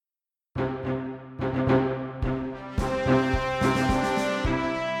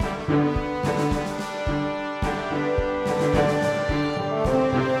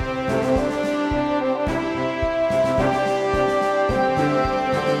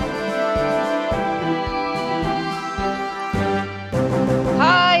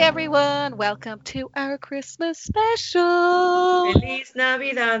everyone. Welcome to our Christmas special. Feliz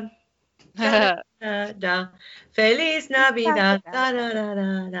Navidad. Da, da, That da, da. Feliz Navidad. Da, da, da,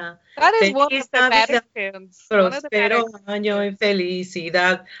 da, da. is one of Feliz the better Navidad. tunes. One of the better Prospero año tunes. y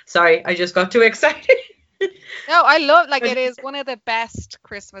felicidad. Sorry, I just got too excited. No, I love like But it is one of the best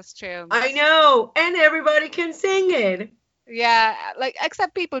Christmas I tunes. know, and everybody can sing it. Yeah, like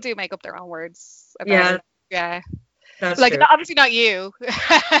except people do make up their own words about Yeah, it. Yeah, that's like true. obviously not you,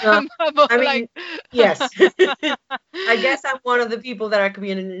 No, but I like mean, yes. I guess I'm one of the people that I could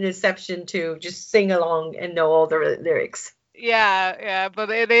be an exception to just sing along and know all the lyrics. yeah, yeah. But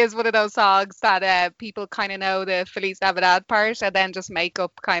it is one of those songs that people kind of know the Feliz Navidad part and then just make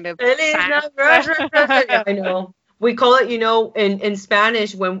up kind of Feliz sounds. Navidad. Yeah, I know. We call it, in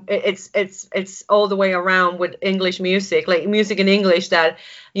Spanish when it's all the way around with English music, like music in English that,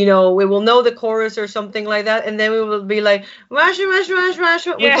 we will know the chorus or something like that, and then we will be like washu washu washu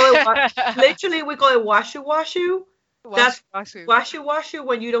washu. We call it Yeah. literally we call it washu washu. Wash, That's wash it. washu washu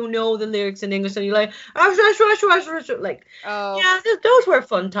when you don't know the lyrics in English and you're like washu washu washu washu washu. Like, Oh, yeah, those were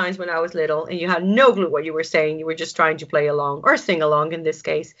fun times when I was little and you had no clue what you were saying. You were just trying to play along or sing along in this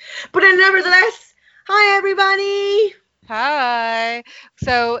case. But then, nevertheless, hi everybody. hi.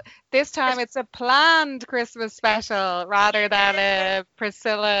 So this time it's a planned Christmas special rather than a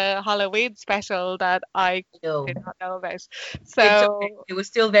Priscilla Halloween special that I No, did not know about. it's okay. So It was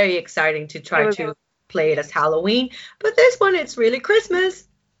still very exciting to it try was to play it as Halloween, but this one it's really Christmas.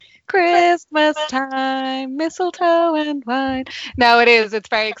 Christmas time, mistletoe and wine. No, it is. It's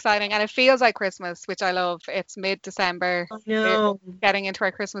very exciting and it feels like Christmas, which I love. It's mid-December. I We're know. getting into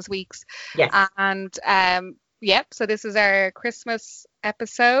our Christmas weeks. Yes. And yep, so this is our Christmas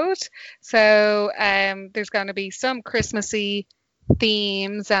episode. So there's going to be some Christmassy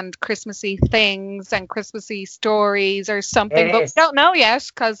themes and Christmassy things and Christmassy stories or something, but we Yes. don't know yet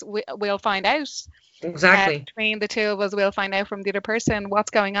because we'll find out. Exactly. Between the two of us, we'll find out from the other person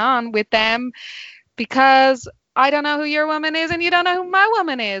what's going on with them because I don't know who your woman is and you don't know who my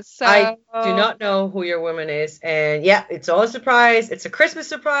woman is. I So do not know who your woman is, and yeah, it's all a surprise. It's a Christmas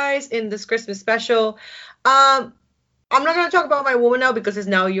surprise in this Christmas special. Um, I'm not going to talk about my woman now because it's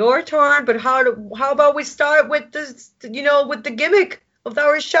now your turn. But how about we start with this, with the gimmick of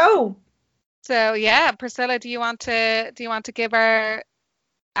our show? yeah, Priscilla, do you want to give our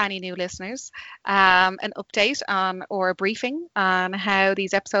any new listeners an update on or a briefing on how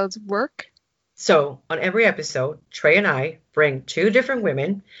these episodes work? So, on every episode, Trey and I bring two different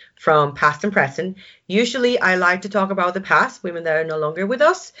women from past and present. Usually, I like to talk about the past, women that are no longer with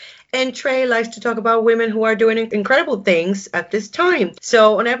us, and Trey likes to talk about women who are doing incredible things at this time.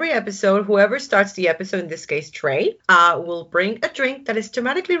 So, on every episode, whoever starts the episode, in this case, Trey, will bring a drink that is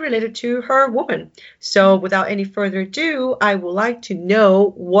thematically related to her woman. So, without any further ado, I would like to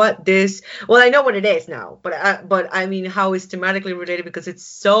know what this. Well, I know what it is now, but I mean, how it's thematically related because it's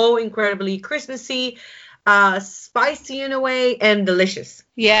so incredibly Christmassy, spicy in a way, and delicious.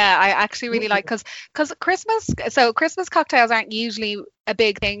 Yeah, I actually really like Ooh. because Christmas cocktails aren't usually a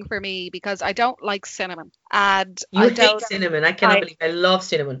big thing for me because I don't like cinnamon and You I hate don't cinnamon. I cannot I believe I love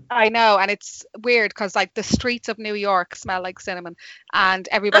cinnamon. I know, and it's weird because like the streets of New York smell like cinnamon, and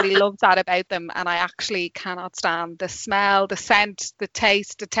everybody loves that about them. And I actually cannot stand the smell, the scent, the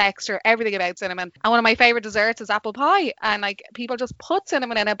taste, the texture, everything about cinnamon. And one of my favorite desserts is apple pie, and like people just put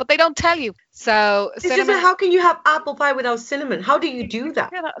cinnamon in it, but they don't tell you. So It's just that cinnamon, how can you have apple pie without cinnamon? How do you do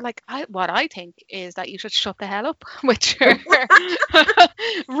that? like what I think is that you should shut the hell up with your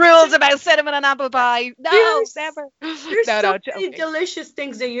rules about cinnamon and apple pie. No, There's never. there's No, so no, many joking. delicious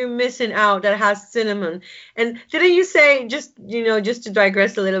things that you're missing out that has cinnamon. And didn't you say just to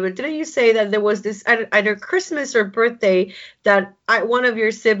digress a little bit? Didn't you say that there was this either Christmas or birthday that one of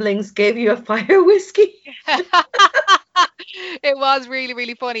your siblings gave you a fire whiskey? It was really,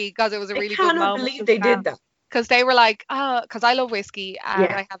 really funny because it was a I really good cannot moment believe as they well. did that. Because they were like, oh, because I love whiskey and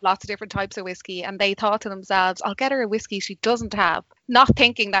Yeah. I have lots of different types of whiskey. And they thought to themselves, I'll get her a whiskey she doesn't have, not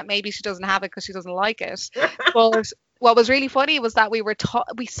thinking that maybe she doesn't have it because she doesn't like it. But what was really funny was that we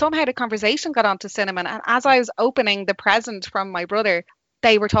somehow the conversation got onto cinnamon. And as I was opening the present from my brother,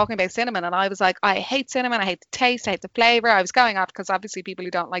 they were talking about cinnamon. And I was like, I hate cinnamon. I hate the taste. I hate the flavor. I was going off because obviously people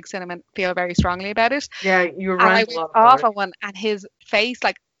who don't like cinnamon feel very strongly about it. Yeah, you And I rant a went lot about off it. on one, and his face,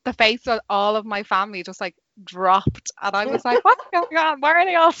 like the face of all of my family, just like dropped. And I was like, what's going on? Why are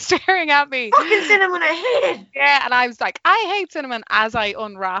they all staring at me? Fucking cinnamon, I hate it. Yeah, and I was like, I hate cinnamon as I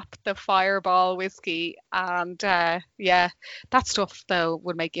unwrap the Fireball whiskey. And yeah, that stuff though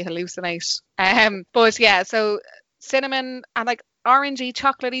would make you hallucinate. But yeah, so cinnamon and like orangey,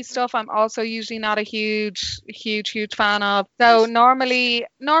 chocolatey stuff, I'm also usually not a huge fan of. So normally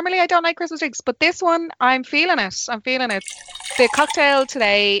I don't like Christmas drinks, but this one I'm feeling it. I'm feeling it. The cocktail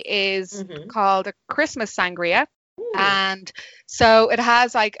today is Mm-hmm. called a Christmas sangria. Ooh, And so it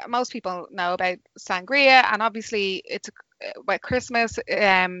has, like, most people know about sangria, and obviously it's with Christmas,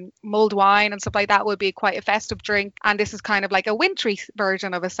 mulled wine and stuff like that would be quite a festive drink. And this is kind of like a wintry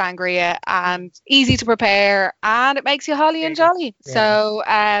version of a sangria, and easy to prepare, and it makes you holly and yes, jolly. yeah.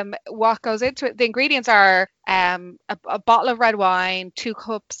 So what goes into it? The ingredients are a bottle of red wine, 2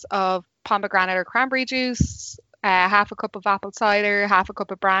 cups of pomegranate or cranberry juice, half a cup of apple cider, half a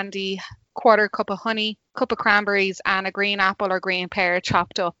cup of brandy, quarter cup of honey, cup of cranberries, and a green apple or green pear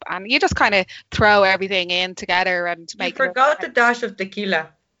chopped up. And you just kind of throw everything in together and You make it forgot the dash of tequila.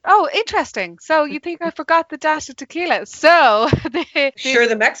 Oh, interesting. So you think I forgot the dash of tequila. So Sure,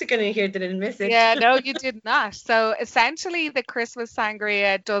 the Mexican in here didn't miss it. yeah, no, you did not. So essentially the Christmas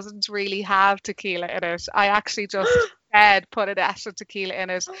sangria doesn't really have tequila in it. I actually just said put a dash of tequila in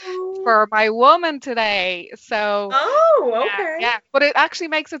it Oh, for my woman today. So oh, yeah, okay. yeah, but it actually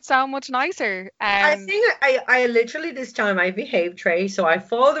makes it so much nicer. I think I literally this time I behaved, Trey. So I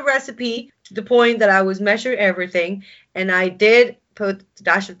followed the recipe to the point that I was measuring everything, and I did put a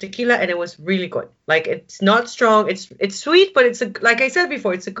dash of tequila, and it was really good. Like it's not strong, it's sweet, but it's a like I said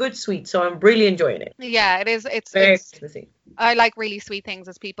before, it's a good sweet. So I'm really enjoying it. Yeah, it is. Very It's Christmassy. I like really sweet things,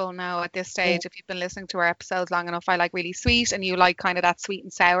 as people know at this Mm, stage. If you've been listening to our episodes long enough, I like really sweet, and you like kind of that sweet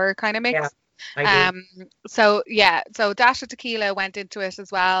and sour kind of yeah, mix. I do. Um, so yeah, so dash of tequila went into it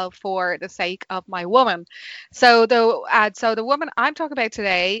as well for the sake of my woman. So the woman I'm talking about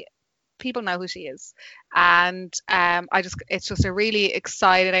today, people know who she is, and it's just a really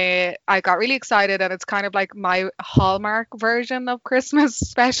excited. I got really excited, and it's kind of like my Hallmark version of Christmas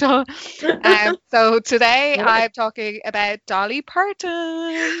special. So today What? I'm talking about Dolly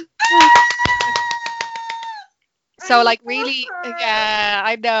Parton. I So, like, love really, her. yeah,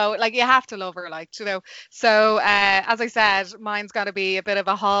 I know, like, you have to love her, like, you know. So as I said, mine's got to be a bit of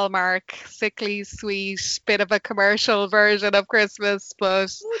a Hallmark, sickly sweet, bit of a commercial version of Christmas,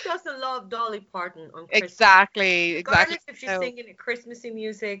 but Who doesn't love Dolly Parton on Christmas? exactly. Regardless if she's So singing a Christmassy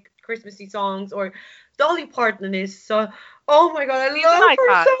music, Christmassy songs, or Dolly Parton is so. Oh my God, I she's an love her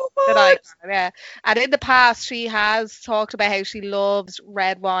icon, so an much. icon, yeah. And in the past, she has talked about how she loves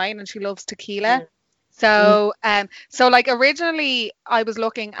red wine and she loves tequila. Mm, mm. So like originally I was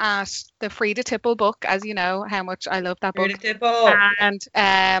looking at the Frida Tipple book, as you know how much I love that book. Beautiful. Yeah.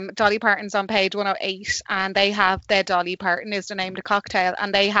 And Dolly Parton's on page 108, and they have their Dolly Parton is the name of the cocktail,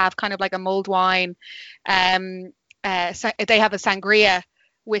 and they have kind of like a mulled wine. They have a sangria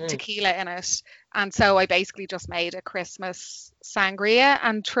with Mm. tequila in it, and so I basically just made a Christmas sangria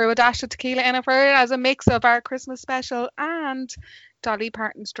and threw a dash of tequila in it for it as a mix of our Christmas special and Dolly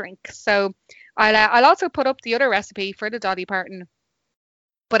Parton's drink. So I'll also put up the other recipe for the Dolly Parton,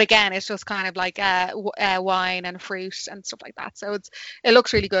 but again, it's just kind of like wine and fruit and stuff like that. So it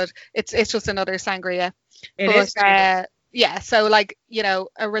looks really good. It's just another sangria, It but is very good. yeah. So, like, you know,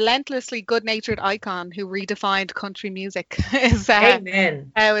 a relentlessly good-natured icon who redefined country music is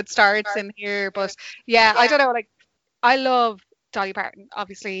Amen. how it starts in here. But yeah, I don't know. Like, I love Dolly Parton.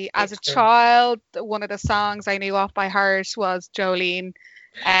 Obviously, Me as a too. child, one of the songs I knew off by heart was Jolene,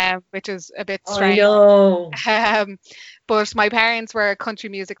 which is a bit I strange. know. Um, but my parents were country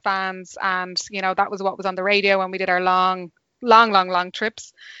music fans, and you know that was what was on the radio when we did our long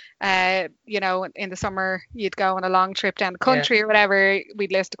trips. You know, in the summer you'd go on a long trip down the Yeah. country or whatever.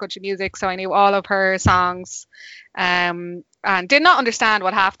 We'd listen to country music, so I knew all of her songs, and did not understand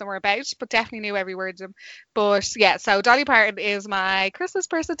what half of them were about, but definitely knew every word of them. But yeah, so Dolly Parton is my Christmas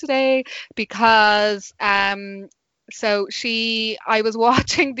person today because I was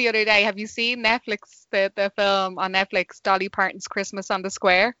watching the other day. Have you seen Netflix, the film on Netflix, Dolly Parton's Christmas on the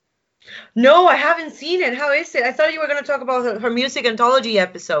Square? No, I haven't seen it. How is it? I thought you were going to talk about her music anthology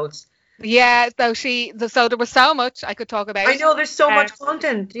episodes. Yeah, so there was so much I could talk I about. know there's so Um, much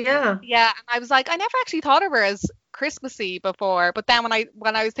content. Yeah. yeah, and I was like, I never actually thought of her as Christmassy before, but then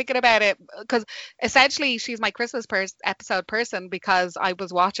when I was thinking about it, because essentially she's my episode person because I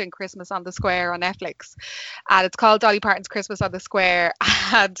was watching Christmas on the Square on Netflix, and it's called Dolly Parton's Christmas on the Square,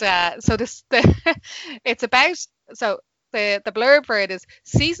 and it's about so. The blurb for it is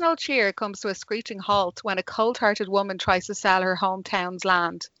seasonal cheer comes to a screeching halt when a cold-hearted woman tries to sell her hometown's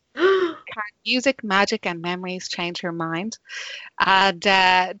land. Can music, magic, and memories change her mind? And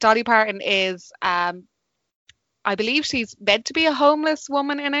Dolly Parton is I believe she's meant to be a homeless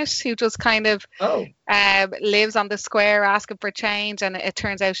woman in it who just kind of Oh, lives on the square asking for change, and it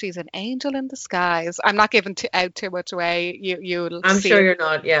turns out she's an angel in disguise. I'm not giving out too much away. You'll I'm see sure it. you're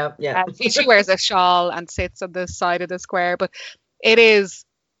not. Yeah, yeah. She wears a shawl and sits on the side of the square, but it is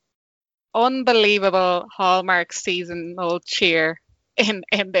unbelievable Hallmark seasonal cheer in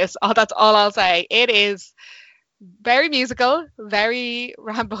this. Oh, that's all I'll say. It is very musical, very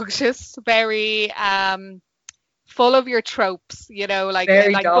rambunctious, very full of your tropes,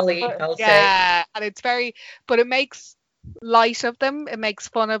 Very like dolly, I'll say. yeah, and it's very, but it makes light of them, it makes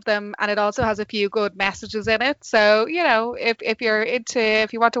fun of them, and it also has a few good messages in it. So if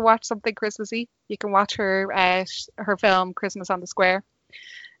you want to watch something Christmassy, you can watch her film Christmas on the Square.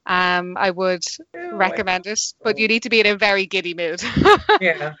 I would Oh, I recommend it, but you know. need to be in a very giddy mood.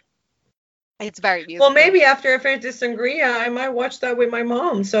 Yeah. It's very Well, musical. maybe after I finish this sangria, I might watch that with my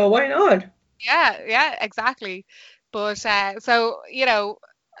mom. So why not? Yeah, exactly. But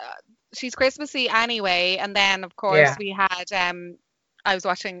she's Christmassy anyway. And then, of course, Yeah. we had I was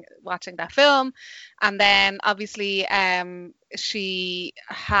watching that film, and then obviously she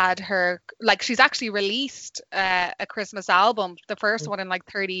had she's actually released a Christmas album, the first one in like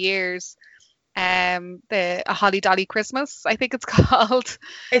 30 years. The A Holly Dolly Christmas, I think it's called.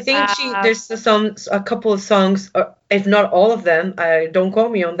 I think Um, there's a couple of songs, if not all of them. Don't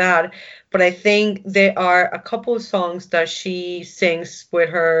quote me on that, but I think there are a couple of songs that she sings with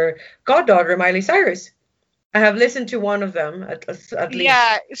her goddaughter Miley Cyrus. I have listened to one of them at least.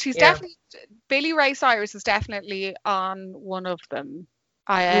 yeah, she's Yeah. definitely Billy Ray Cyrus is definitely on one of them.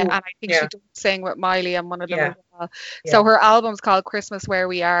 Ooh, And I think she yeah, does sing with Miley on one of them as yeah, well. So yeah. her album's called Christmas Where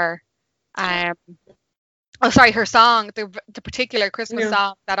We Are. Um, oh, sorry, her song, the particular Christmas Yeah,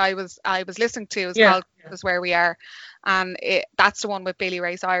 song that I was listening to is yeah, called Christmas Where We Are, and that's the one with Billy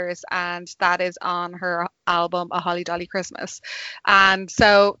Ray Cyrus, and that is on her album A Holly Dolly Christmas. And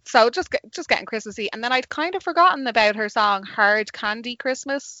so just getting Christmassy, and then I'd kind of forgotten about her song Hard Candy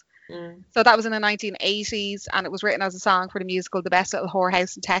Christmas. mm, So that was in the 1980s, and it was written as a song for the musical The Best Little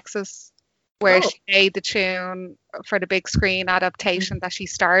Whorehouse in Texas, where oh, she made the tune for the big screen mm, adaptation that she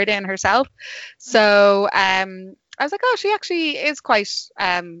starred in herself. So I was like, oh, she actually is quite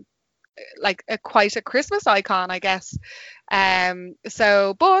quite a Christmas icon, I guess.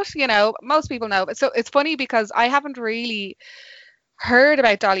 But most people know. So it's funny because I haven't really heard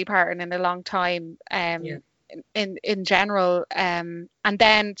about Dolly Parton in a long time. yeah, In general, and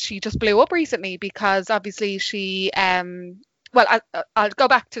then she just blew up recently because obviously she well, I'll go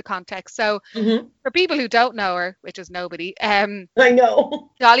back to context. So hmm. for people who don't know her, which is nobody, I know.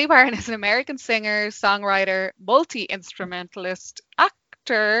 Dolly Parton is an American singer, songwriter, multi-instrumentalist,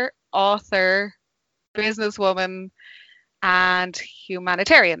 actor, author, businesswoman, and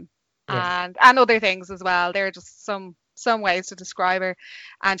humanitarian, Yes. and other things as well. There are just some ways to describe her,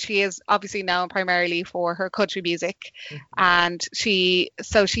 and she is obviously known primarily for her country music. And she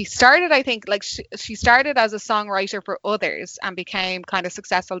started, I think, she started as a songwriter for others and became kind of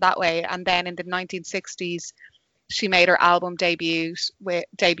successful that way. And then in the 1960s, she made her album debut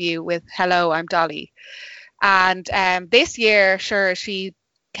with Hello, I'm Dolly. And this year, sure, she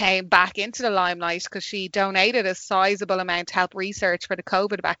came back into the limelight because she donated a sizable amount to help research for the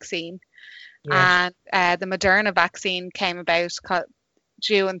COVID vaccine. Yes. And the Moderna vaccine came about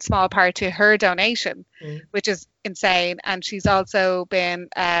due in small part to her donation, Mm, which is insane. And she's also been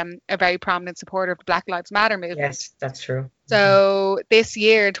a very prominent supporter of the Black Lives Matter movement. yes, that's true. Hmm. So this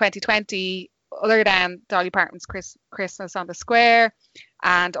year, in 2020, other than Dolly Parton's Christmas on the Square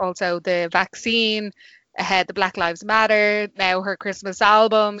and also the vaccine, ahead the Black Lives Matter, now her Christmas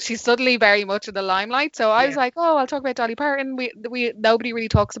album, she's suddenly very much in the limelight. So I was Yeah. like, oh, I'll talk about Dolly Parton. We nobody really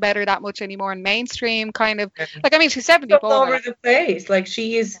talks about her that much anymore in mainstream kind of, like, I mean, she's All 74. over Like, the place. Like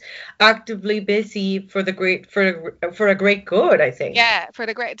she is actively busy for for a great good, I think. yeah, for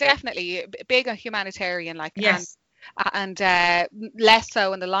the great, definitely big a humanitarian, like, Yes. and less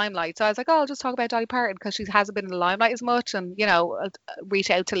so in the limelight. So I was like, oh, I'll just talk about Dolly Parton because she hasn't been in the limelight as much, and I'll reach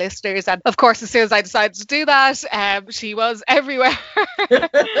out to listeners. And of course, as soon as I decided to do that, she was everywhere. Yeah.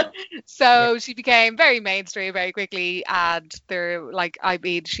 So she became very mainstream very quickly, and I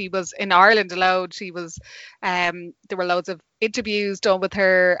mean, she was in Ireland alone. There were loads of interviews done with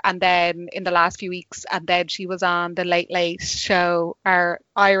her, and then in the last few weeks, and then she was on the Late Late Show, our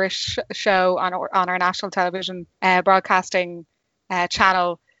Irish show on our national television broadcasting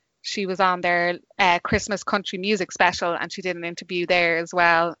channel. She was on their Christmas country music special, and she did an interview there as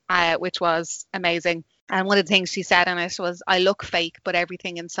well, which was amazing. And one of the things she said in it was, "I look fake, but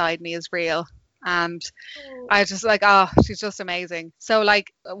everything inside me is real." And I just like, oh, she's just amazing. So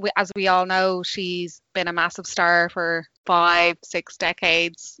like, as we all know, she's been a massive star for 5, 6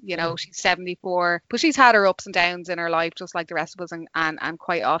 decades. You know, she's 74, but she's had her ups and downs in her life, just like the rest of us. And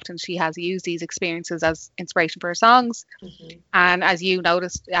quite often she has used these experiences as inspiration for her songs. And as you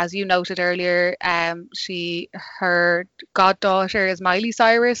noted earlier, her goddaughter is Miley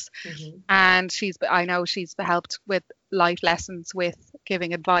Cyrus, and I know she's helped with life lessons with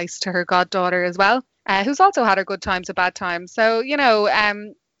giving advice to her goddaughter as well, who's also had her good times and bad times. So, you know,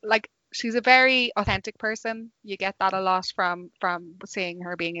 like, she's a very authentic person. You get that a lot from seeing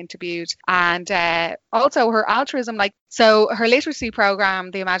her being interviewed. And also her altruism, like, so her literacy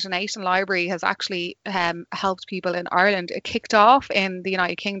program, the Imagination Library, has actually helped people in Ireland. It kicked off in the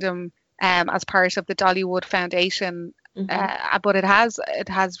United Kingdom as part of the Dollywood Foundation. But it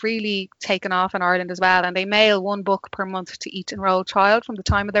has really taken off in Ireland as well, and they mail 1 book per month to each enrolled child from the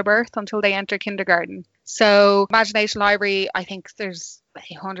time of their birth until they enter kindergarten. So Imagination Library, I think there's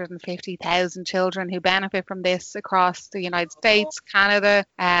 150,000 children who benefit from this across the United States, Canada,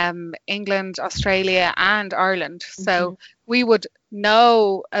 England, Australia and Ireland. So we would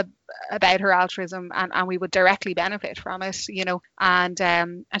know about her altruism, and we would directly benefit from it, you know. And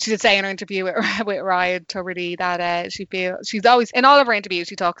she did say in her interview with Ryan Tubridy that she's always, in all of her interviews,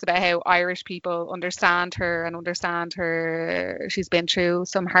 she talks about how Irish people understand her. She's been through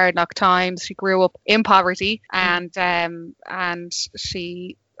some hard knock times. She grew up in poverty, and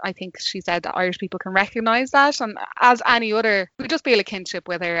I think she said that Irish people can recognise that, and as any other, we just feel a kinship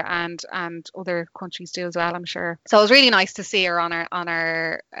with her, and other countries do as well, I'm sure. So it was really nice to see her on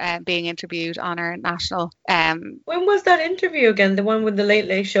our being interviewed on our national. When was that interview again? The one with the Late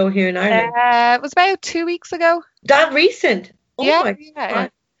Late Show here in Ireland? It was about 2 weeks ago. That recent? Oh yeah, my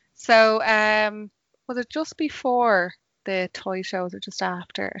God. So was it just before the toy show? Was it just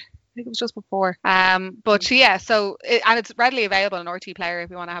after? I think it was just before. But so it's readily available on RT Player if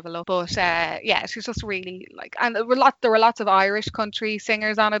you want to have a look. But she's just really like, and there were lots of Irish country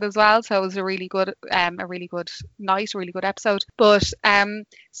singers on it as well. So it was a really good night, really good episode. But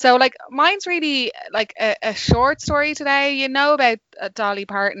so like, mine's really like a short story today. You know about Dolly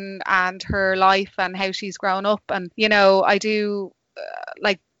Parton and her life and how she's grown up, and you know, I do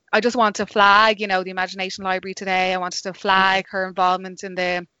I just want to flag, you know, the Imagination Library today. I wanted to flag her involvement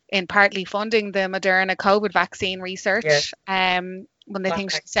in partly funding the Moderna COVID vaccine research. One of the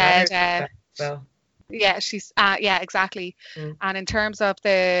things she said, exactly. And in terms of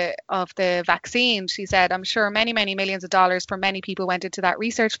the vaccine, she said, I'm sure many millions of dollars for many people went into that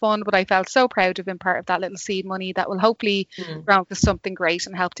research fund, but I felt so proud to have been part of that little seed money that will hopefully ground to something great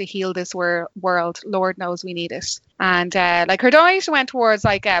and help to heal this world. Lord knows we need it. And like, her donation went towards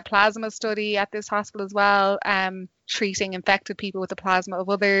like a plasma study at this hospital as well, treating infected people with the plasma of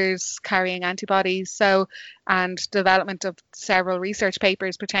others carrying antibodies, and development of several research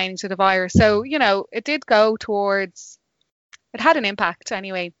papers pertaining to the virus. So, you know, it did go towards, it had an impact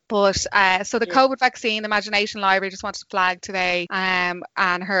anyway. But so the COVID vaccine, the Imagination Library just wanted to flag today, and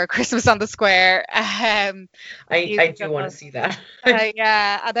her Christmas on the Square. I do want to see that. And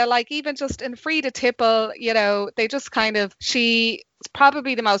they're like, even just in Frida Tipple, you know, they just kind of, she's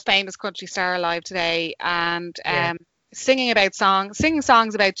probably the most famous country star alive today, and singing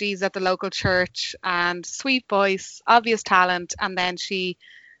songs about Jesus at the local church, and sweet voice, obvious talent. And then she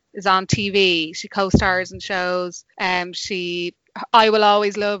is on TV, she co-stars in shows, I Will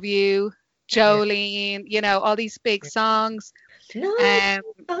Always Love You, Jolene, you know, all these big songs. Washu.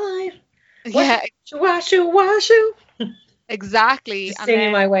 Exactly. Just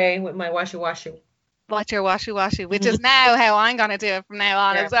singing my way with my washu. Washu, which is now how I'm going to do it from now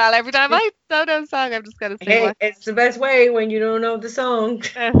on as well. Every time I don't know a song, I'm just going to sing. It's the best way when you don't know the song.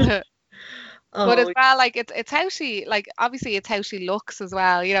 But as well, like, it's how she, like, obviously it's how she looks as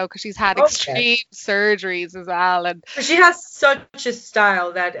well, you know, because she's had extreme surgeries as well. And she has such a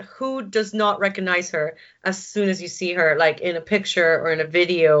style that who does not recognize her as soon as you see her, like in a picture or in a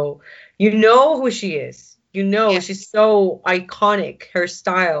video, you know who she is. You know, she's so iconic, her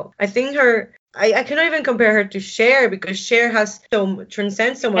style. I think I cannot even compare her to Cher, because Cher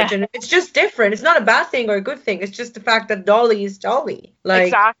transcends so much, and it's just different. It's not a bad thing or a good thing. It's just the fact that Dolly is Dolly. Like,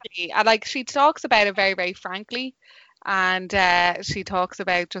 exactly. And like, she talks about it very, very frankly, and she talks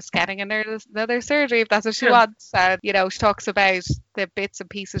about just getting another surgery if that's what she wants. And you know, she talks about the bits and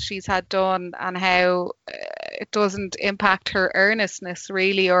pieces she's had done and how it doesn't impact her earnestness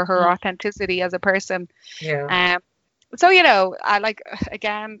really, or her authenticity as a person. So, you know, I like,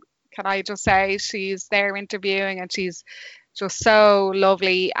 again, can I just say, she's there interviewing, and she's just so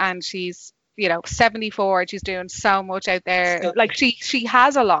lovely, and she's 74. She's doing so much out there. So, Like she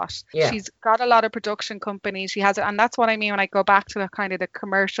has a lot. yeah. She's got a lot of production companies. She has it, and that's what I mean when I go back to the kind of the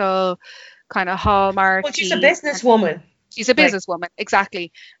commercial, kind of hallmark. Well, she's a businesswoman. She's a Like, businesswoman,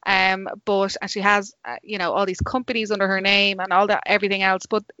 exactly. But and she has, all these companies under her name and all that, everything else.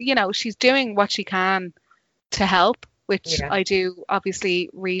 But she's doing what she can to help, which yeah, I do obviously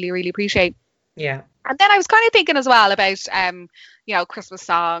really, really appreciate. yeah, And then I was kind of thinking as well about, Christmas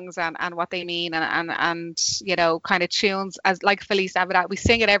songs and what they mean and kind of tunes as like Feliz Navidad. We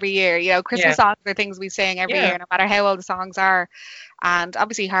sing it every year. yeah, Christmas songs are things we sing every yeah. year, no matter how old the songs are. And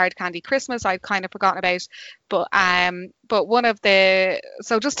obviously Hard Candy Christmas I've kind of forgotten about. But one of the,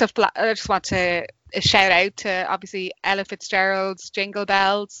 so just to, I just want to shout out to obviously Ella Fitzgerald's Jingle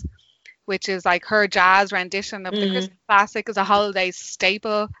Bells, which is like her jazz rendition of the Mm, Christmas classic, is a holiday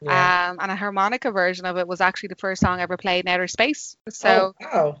staple. yeah. And a harmonica version of it was actually the first song ever played in outer space. Oh, So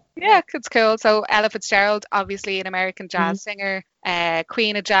wow. yeah, it's cool. So Ella Fitzgerald, obviously an American Mm, jazz singer,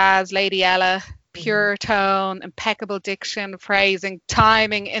 Queen of Jazz, Lady Ella. mhm. Pure tone, impeccable diction, phrasing,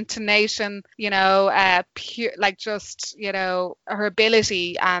 timing, intonation, pure, like just, her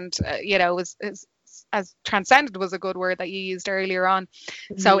ability and, was as transcendent was a good word that you used earlier on.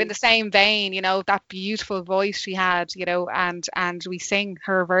 So in Mhm. the same vein, that beautiful voice she had, and we sing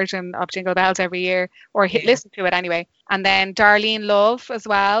her version of Jingle Bells every year, or Yeah. listen to it anyway. And then Darlene Love as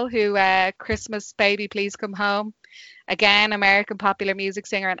well, who Christmas Baby Please Come Home, again American popular music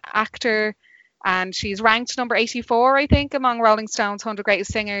singer and actor. And she's ranked number 84, I think, among Rolling Stone's 100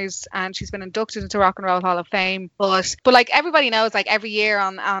 Greatest Singers, and she's been inducted into Rock and Roll Hall of Fame. But like everybody knows, like every year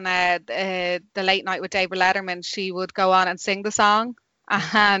on the Late Night with David Letterman, she would go on and sing the song.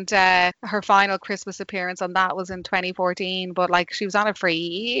 And her final Christmas appearance on that was in 2014. But like she was on it for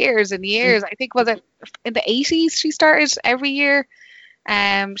years and Mm. years. I think was it in the 80s she started every year.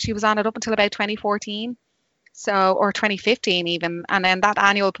 She was on it up until about 2014. So, or 2015 even. And then that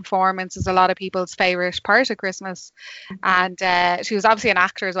annual performance is a lot of people's favorite part of Christmas. And she was obviously an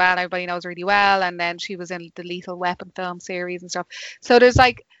actor as well, and everybody knows her really well. And then she was in the Lethal Weapon film series and stuff. So there's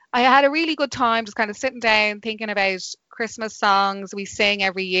like, I had a really good time just kind of sitting down thinking about Christmas songs we sing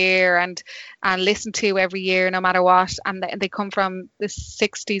every year and listen to every year, no matter what. And they come from the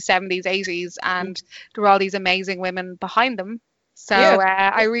 60s, 70s, 80s, and there were all these amazing women behind them. So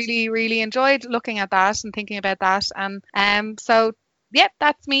Yeah. I really, really enjoyed looking at that and thinking about that. And so, yeah,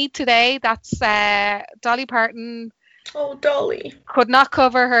 that's me today. That's Dolly Parton. Oh, Dolly. Could not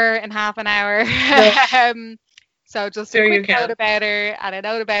cover her in half an hour. No, So just sure a you quick note can. about her and a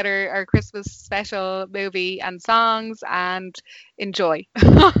note about her Christmas special movie and songs, and enjoy.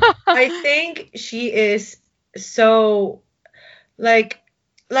 I think she is so like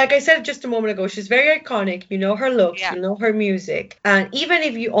like I said just a moment ago, she's very iconic. You know her looks, Yeah. you know her music. And even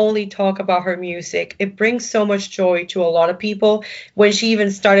if you only talk about her music, it brings so much joy to a lot of people. When she even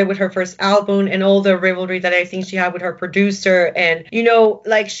started with her first album and all the rivalry that I think she had with her producer, and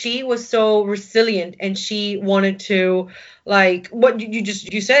like she was so resilient and she wanted to like what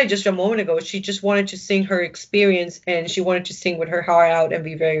you said just a moment ago, she just wanted to sing her experience and she wanted to sing with her heart out and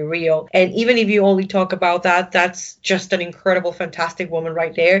be very real. And even if you only talk about that, that's just an incredible, fantastic woman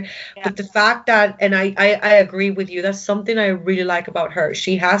right there. Yeah. But the fact that, and I agree with you, that's something I really like about her.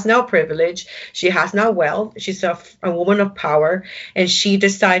 She has now privilege, she has now wealth, she's a woman of power, and she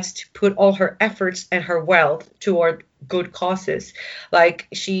decides to put all her efforts and her wealth toward good causes.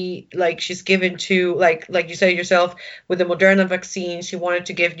 She's given to like you said yourself, with the Moderna vaccine, she wanted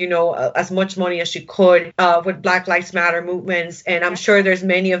to give as much money as she could with Black Lives Matter movements, and I'm sure there's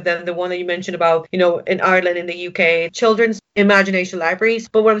many of them. The one that you mentioned about in Ireland, in the UK, children's imagination libraries.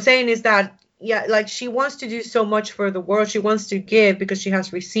 But what I'm saying is that, yeah, like she wants to do so much for the world. She wants to give because she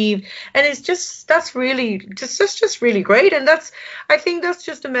has received, and that's really just really great. And I think that's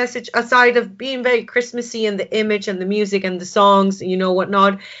just a message, aside of being very Christmassy and the image and the music and the songs,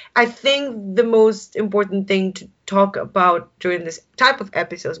 whatnot. I think the most important thing to talk about during this type of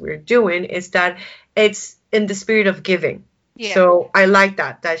episodes we're doing is that it's in the spirit of giving. Yeah. So I like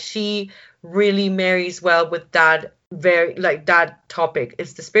that she really marries well with that, very like that topic.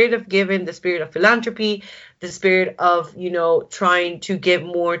 It's the spirit of giving, the spirit of philanthropy, the spirit of trying to give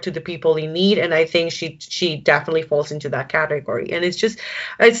more to the people in need. And I think she definitely falls into that category. And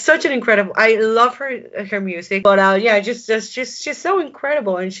it's such an incredible, I love her music. But yeah, just she's so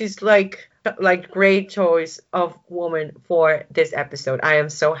incredible, and she's like great choice of woman for this episode. I am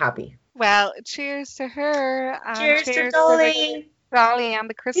so happy. Well, cheers to her. And Cheers to cheers Dolly. Dolly and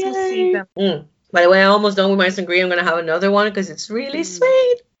the Christmas Yay. season. By the way, I'm almost done with my sangria. I'm gonna have another one because it's really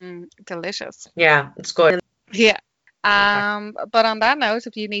sweet. Delicious. Yeah, it's good. Yeah. But on that note,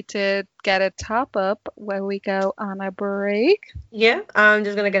 if you need to get a top up when we go on a break. Yeah, I'm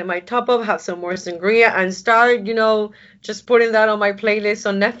just gonna get my top up, have some more sangria, and start, just putting that on my playlist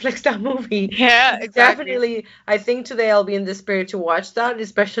on Netflix, that movie. Yeah, 'Cause exactly. definitely, I think today I'll be in the spirit to watch that,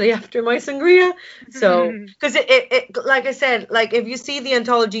 especially after my sangria. So, because like I said, like if you see the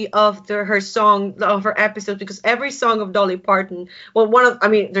anthology of of her episodes, because every song of Dolly Parton, well, I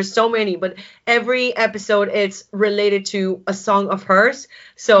mean, there's so many, but every episode it's related to a song of hers.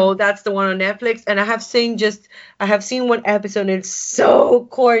 So that's the one on Netflix, and I have seen one episode and it's so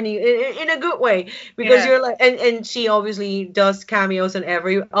corny in a good way because Yeah. you're like, and she obviously does cameos in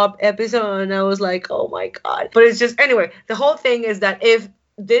every episode, and I was like, oh my God. But it's just, anyway, the whole thing is that if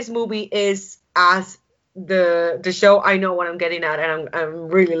this movie is as the show, I know what I'm getting at, and I'm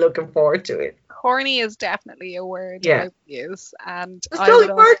really looking forward to it. Corny is definitely a word I Yeah. would use, and It's Dolly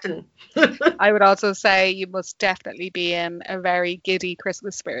Parton. I would also say you must definitely be in a very giddy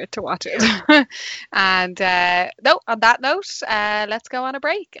Christmas spirit to watch it. And no, on that note, let's go on a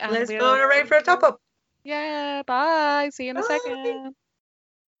break, and Let's go on a rave for a top up. Yeah, bye. See you in a Bye. second.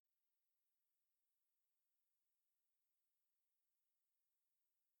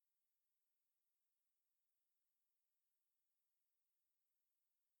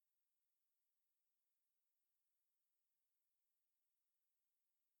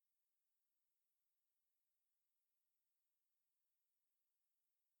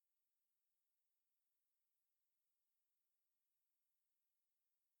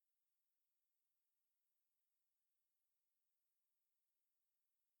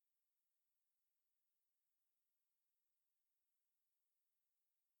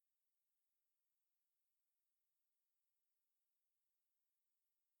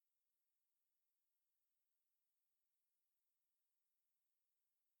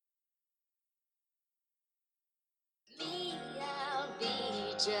 Me, I'll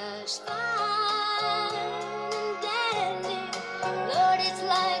be just fine and dandy. Lord, it's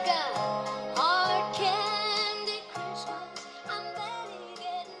like a hard candy Christmas. I'm barely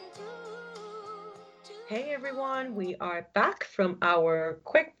getting through. Hey everyone, we are back from our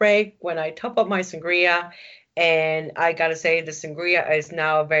quick break when I top up my sangria, and I gotta say the sangria is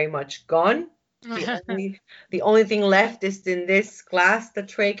now very much gone. The only thing left is in this glass that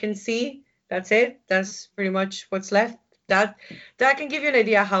Trey can see. That's it. That's pretty much what's left. That that can give you an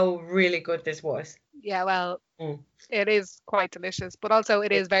idea how really good this was. Yeah, well, Mm. it is quite delicious, but also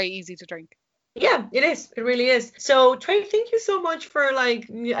it is very easy to drink. Yeah, it is. It really is. So, Trey, thank you so much for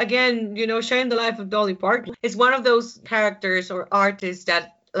again, sharing the life of Dolly Parton. It's one of those characters or artists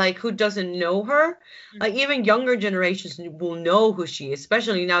that who doesn't know her? Like even younger generations will know who she is,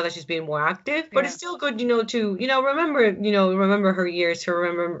 especially now that she's being more active. But it's Yeah. still good, to remember her years,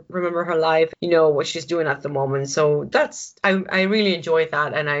 remember her life, what she's doing at the moment. So I really enjoy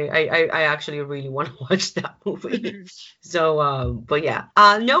that, and I actually really want to watch that movie. So, but yeah,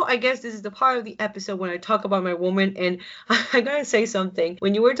 no, I guess this is the part of the episode when I talk about my woman, and I gotta say something.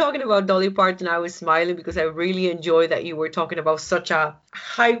 When you were talking about Dolly Parton, I was smiling because I really enjoy that you were talking about such a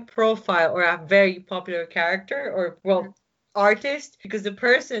high profile or a very popular character or, well, artist, because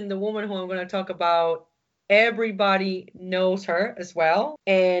the woman who I'm gonna talk about, everybody knows her as well,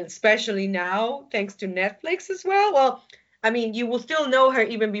 and especially now thanks to Netflix as well. Well, I mean, you will still know her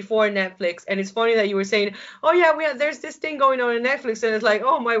even before Netflix, and it's funny that you were saying, "Oh yeah, there's this thing going on in Netflix," and it's like,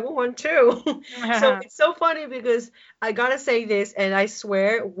 "Oh, my woman too." So it's so funny because I gotta say this, and I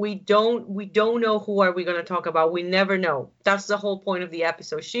swear we don't know who are we gonna talk about. We never know. That's the whole point of the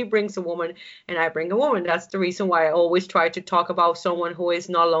episode. She brings a woman, and I bring a woman. That's the reason why I always try to talk about someone who is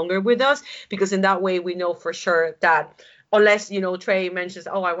no longer with us, because in that way we know for sure that unless Trey mentions,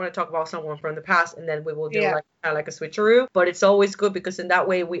 oh, I want to talk about someone from the past, and then we will do Yeah. like kind of like a switcheroo. But it's always good because in that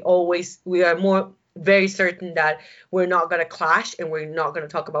way we are more very certain that we're not going to clash and we're not going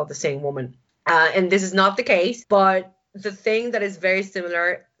to talk about the same woman. And this is not the case, but the thing that is very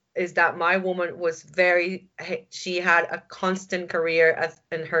similar is that my woman was she had a constant career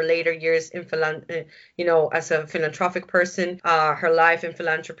in her later years in as a philanthropic person, her life in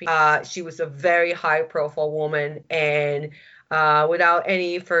philanthropy. She was a very high profile woman, and without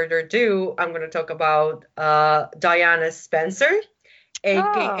any further ado, I'm going to talk about Diana Spencer,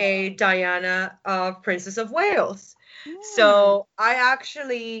 aka Diana of Princess of Wales. So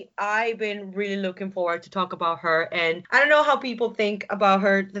I've been really looking forward to talk about her, and I don't know how people think about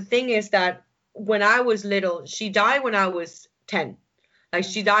her. The thing is that when I was little, she died when I was 10. Like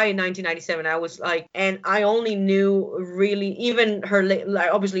she died in 1997. I was like, and I only knew really even her like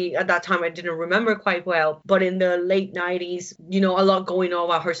obviously at that time I didn't remember quite well, but in the late 90s, you know, a lot going on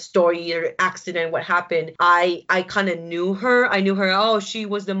about her story, her accident, what happened. I kind of knew her. I knew her. Oh, she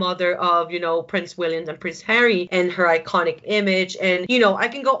was the mother of, you know, Prince William and Prince Harry, and her iconic image, and you know, I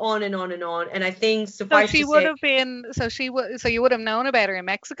can go on and on and on. And I think So suffice she to would say, have been. So you would have known about her in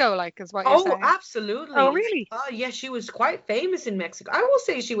Mexico, like, is what you're oh, saying. absolutely. Oh, really? Oh, yeah, she was quite famous in Mexico. I will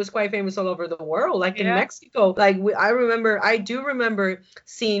say she was quite famous all over the world, like in Yeah. Mexico. Like I do remember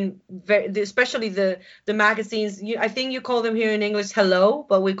seeing, especially the magazines. I think you call them here in English "Hello,"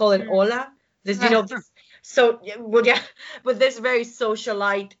 but we call it Mm. "Hola." This, you know, this, so well, yeah. But this very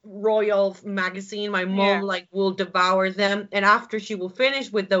socialite royal magazine, my mom Yeah. like will devour them, and after she will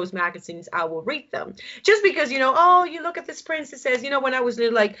finish with those magazines, I will read them, just because, you know, oh, you look at this princesses. You know, when I was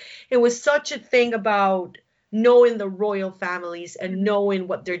little, like it was such a thing about knowing the royal families and knowing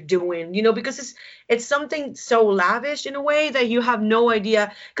what they're doing, you know, because it's something so lavish in a way that you have no idea,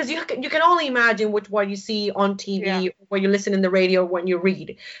 because you can only imagine what you see on TV, Yeah. when you listen in the radio, when you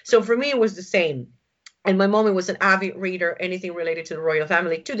read. So for me it was the same. And my mom was an avid reader, anything related to the royal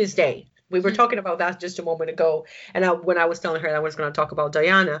family to this day. We were talking about that just a moment ago. And when I was telling her that I was going to talk about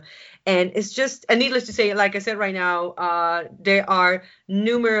Diana. And it's just, and needless to say, like I said right now, there are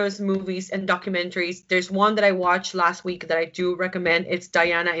numerous movies and documentaries. There's one that I watched last week that I do recommend. It's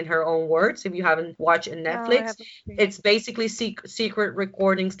Diana in Her Own Words. If you haven't watched it on No, I Netflix, haven't seen it's basically secret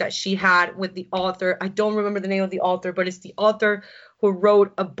recordings that she had with the author. I don't remember the name of the author, but it's the author who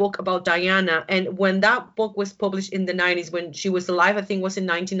wrote a book about Diana. And when that book was published in the 90s, when she was alive, I think it was in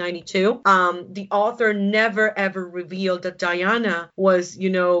 1992, the author never ever revealed that Diana was, you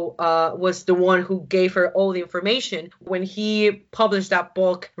know, was the one who gave her all the information. When he published that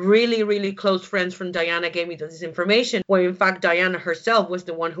book, really, really close friends from Diana gave me this information, when in fact Diana herself was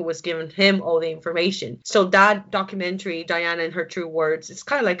the one who was giving him all the information. So that documentary, Diana in Her True Words, it's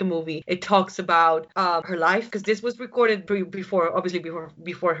kind of like a movie. It talks about her life, because this was recorded before, obviously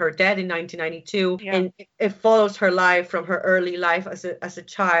before her death in 1992. Yeah. And it follows her life from her early life as a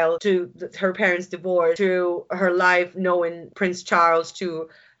child to her parents' divorce, to her life knowing Prince Charles, to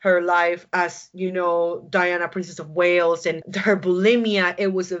her life as, you know, Diana, Princess of Wales, and her bulimia.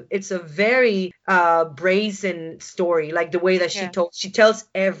 It's a very brazen story, like the way that Yeah. she tells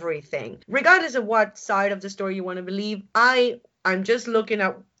everything, regardless of what side of the story you want to believe. I'm just looking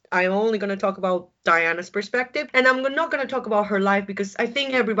at, I'm only going to talk about Diana's perspective, and I'm not going to talk about her life, because I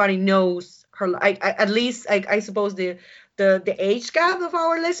think everybody knows her. At least I suppose the age gap of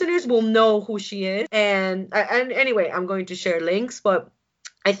our listeners will know who she is. And anyway, I'm going to share links, but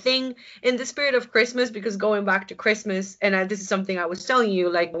I think in the spirit of Christmas, because going back to Christmas, and this is something I was telling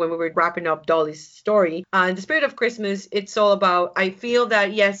you, like when we were wrapping up Dolly's story, in the spirit of Christmas, it's all about, I feel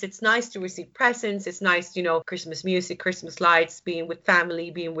that, yes, it's nice to receive presents. It's nice, you know, Christmas music, Christmas lights, being with family,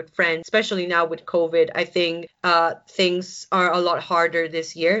 being with friends, especially now with COVID. I think things are a lot harder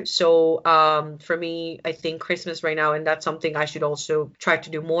this year. So for me, I think Christmas right now, and that's something I should also try to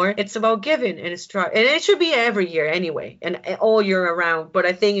do more. It's about giving, and and it should be every year anyway, and all year around.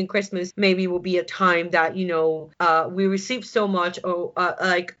 But I think in Christmas maybe will be a time that, you know, we receive so much,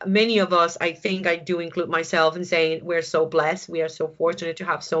 like many of us, I think I do include myself in saying we're so blessed, we are so fortunate to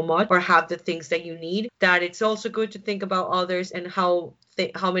have so much, or have the things that you need, that it's also good to think about others and how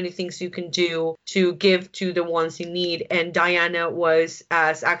many things you can do to give to the ones in need. And Diana was,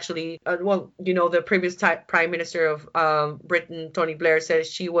 as actually, well, you know, the previous prime minister of Britain, Tony Blair, says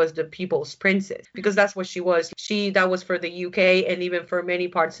she was the people's princess, because that's what she was. That was for the UK, and even for many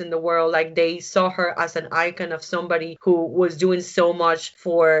parts in the world, like they saw her as an icon of somebody who was doing so much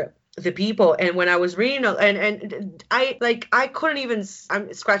for the people. And when I was reading, and I couldn't even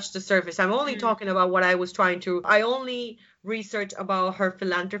scratch the surface. I'm only talking about what I was trying to. I only research about her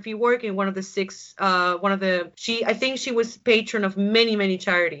philanthropy work in I think she was patron of many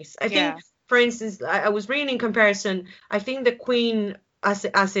charities. I think, for instance, I was reading in comparison, I think the Queen, as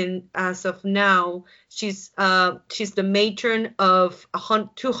of now, she's the matron of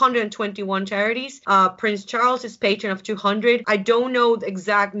 221 charities. Prince Charles is patron of 200. I don't know the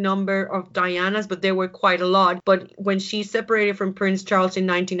exact number of Diana's, but there were quite a lot. But when she separated from Prince Charles in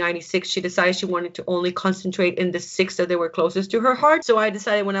 1996, she decided she wanted to only concentrate in the 6 that they were closest to her heart. So I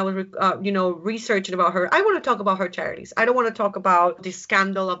decided, when I was researching about her, I want to talk about her charities. I don't want to talk about the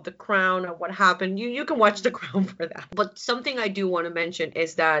scandal of the crown or what happened. You can watch The Crown for that. But something I do want to mention mention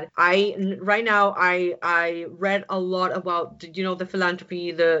is that right now I read a lot about the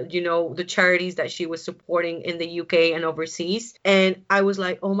philanthropy, the charities that she was supporting in the UK and overseas, and I was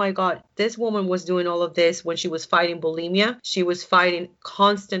like, oh my God, this woman was doing all of this when she was fighting bulimia. She was fighting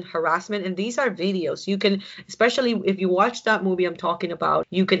constant harassment, and these are videos. You can, especially if you watch that movie I'm talking about,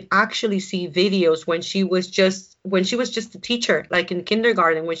 you can actually see videos when she was just a teacher, like in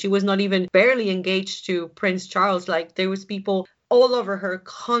kindergarten, when she was not even barely engaged to Prince Charles. Like there was people all over her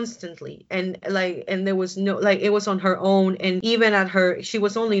constantly, and there was no, like, it was on her own. And even she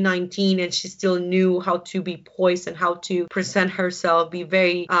was only 19, and she still knew how to be poised and how to present herself, be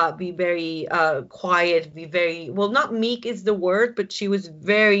very quiet, be very, well, not meek is the word, but she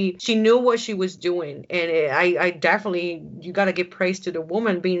knew what she was doing. And I definitely, you got to give praise to the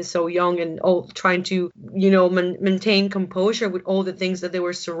woman being so young and all, trying to maintain composure with all the things that they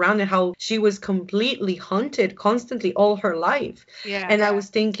were surrounded, how she was completely hunted constantly all her life. Yeah. And I was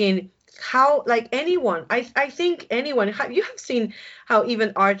thinking, how, like, anyone, I think anyone, you have seen how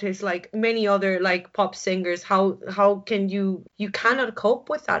even artists, like many other, like, pop singers, how can you cannot cope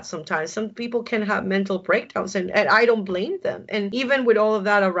with that sometimes. Some people can have mental breakdowns, and I don't blame them. And even with all of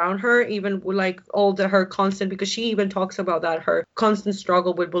that around her, even with, like, her constant, because she even talks about that, her constant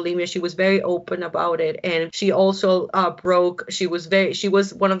struggle with bulimia, she was very open about it. And she also she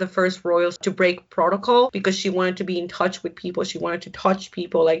was one of the first royals to break protocol, because she wanted to be in touch with people. She wanted to touch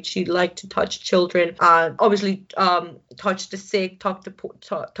people, like she liked to touch children, obviously touch the sick,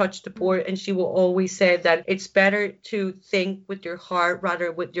 touch the poor. And she will always say that it's better to think with your heart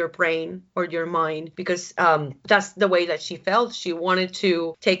rather with your brain or your mind, because that's the way that she felt. She wanted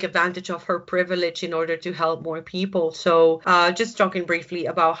to take advantage of her privilege in order to help more people. So just talking briefly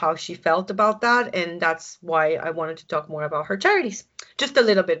about how she felt about that, and that's why I wanted to talk more about her charities, just a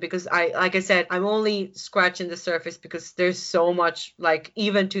little bit, because like I said, I'm only scratching the surface, because there's so much, like,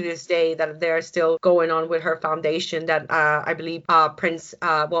 even to this day, that they're still going on with her foundation, that I believe Prince,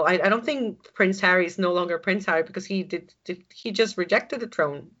 well, I don't think Prince Harry is no longer Prince Harry, because he just rejected the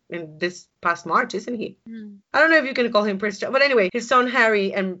throne in this past March, isn't he? I don't know if you can call him Prince Charles, but anyway, his son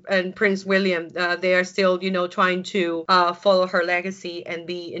Harry and Prince William, they are still, trying to follow her legacy and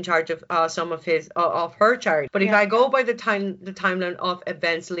be in charge of some of her charity. But if I go by the timeline of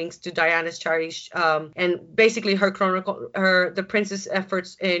events links to Diana's charities, and basically the princess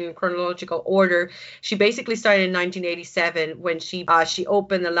efforts in chronological order, she basically started in 1987 when she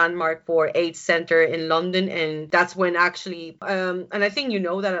opened the Landmark for AIDS Center in London, and that's when actually, and I think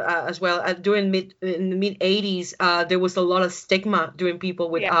that as well. In the mid 80s, there was a lot of stigma during people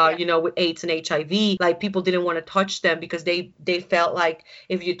with with AIDS and HIV. Like, people didn't want to touch them because they felt like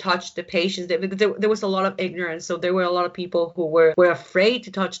if you touched the patients, there was a lot of ignorance. So there were a lot of people who were afraid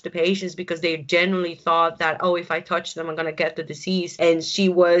to touch the patients because they genuinely thought that, oh, if I touch them, I'm gonna get the disease. And she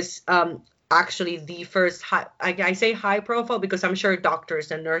was actually the first I say high profile because I'm sure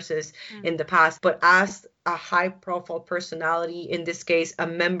doctors and nurses in the past, but as a high profile personality, in this case a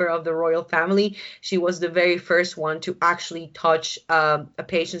member of the royal family, she was the very first one to actually touch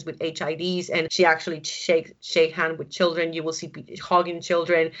patients with HIVs, and she actually shake hand with children. You will see hugging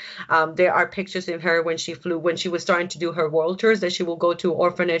children. There are pictures of her when she was starting to do her world tours, that she will go to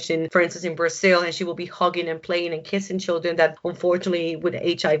orphanage for instance in Brazil, and she will be hugging and playing and kissing children that unfortunately with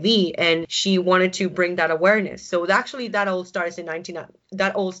HIV, and she wanted to bring that awareness. So actually that all started in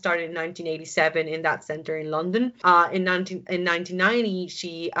 1987 in that center in London. In 1990,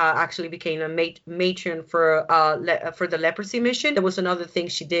 she actually became a matron for the leprosy mission. There was another thing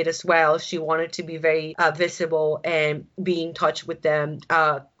she did as well. She wanted to be very visible and be in touch with them,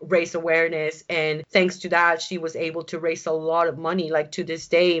 raise awareness, and thanks to that, she was able to raise a lot of money. Like, to this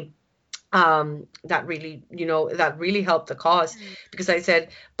day, that really helped the cause, because I said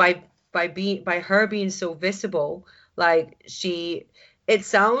by her being so visible, like, it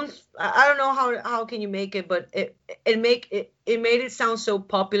sounds, I don't know how can you make it, but it made it sound so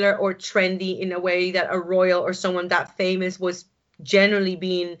popular or trendy in a way that a royal or someone that famous was generally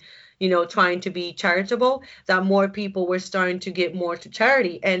being, trying to be charitable, that more people were starting to get more to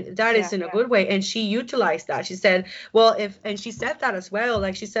charity. And that is in a good way. And she utilized that. She said, and she said that as well.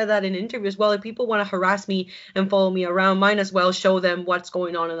 Like, she said that in interviews, well, if people want to harass me and follow me around, might as well show them what's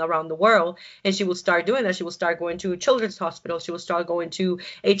going on around the world. And she will start doing that. She will start going to children's hospitals. She will start going to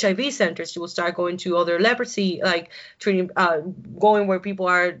HIV centers. She will start going to other leprosy, like treating, going where people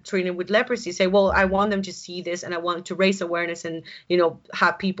are treated with leprosy. Say, well, I want them to see this, and I want to raise awareness and,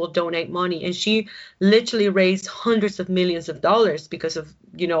 have people donate money. And she literally raised hundreds of millions of dollars because of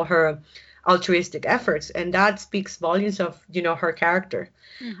her altruistic efforts, and that speaks volumes of, you know, her character.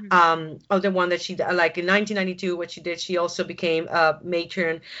 Other one that she, like in 1992, what she did, she also became a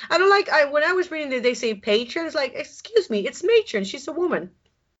matron. I don't like, when I was reading that they say patron, it's like, excuse me, it's matron, she's a woman.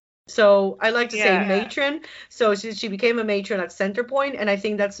 So I like to say matron. So she became a matron at Centrepoint, and I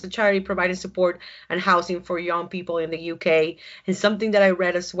think that's the charity providing support and housing for young people in the UK. And something that I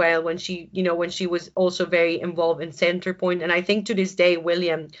read as well when she, you know, when she was also very involved in Centrepoint, and I think to this day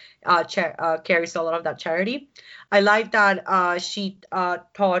William carries a lot of that charity. I like that she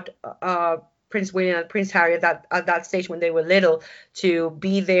taught Prince William and Prince Harry at that stage when they were little to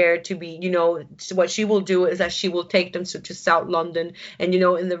be there, to be, you know, so what she will do is that she will take them to South London, and, you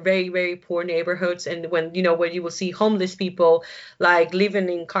know, in the very, very poor neighborhoods, and when, you know, where you will see homeless people like living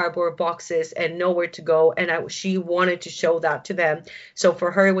in cardboard boxes and nowhere to go, and she wanted to show that to them. So for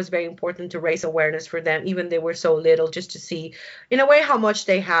her, it was very important to raise awareness for them, even they were so little, just to see in a way how much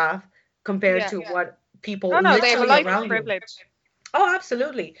they have compared to what people they have a life around of privilege. Oh,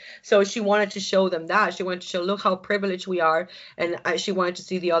 absolutely. So she wanted to show them that. She wanted to show, look how privileged we are, and she wanted to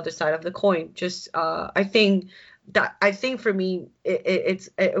see the other side of the coin. Just, I think for me,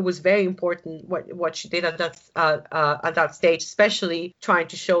 it was very important what she did at that stage, especially trying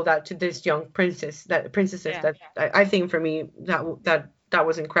to show that to this young princesses. I think for me that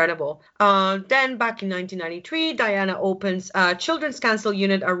was incredible. Then back in 1993, Diana opens a children's cancer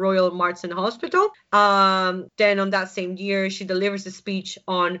unit at Royal Marsden Hospital. Then on that same year, she delivers a speech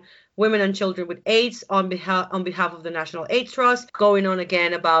on women and children with AIDS on behalf of the National AIDS Trust, going on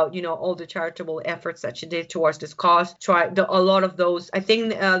again about, you know, all the charitable efforts that she did towards this cause. A lot of those, I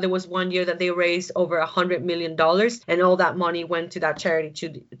think there was one year that they raised over $100 million, and all that money went to that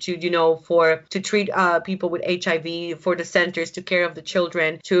charity to you know, to treat people with HIV, for the centers, to care of the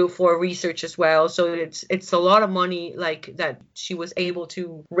children, for research as well. So it's a lot of money, like, that she was able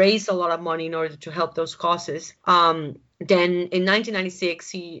to raise a lot of money in order to help those causes. Then in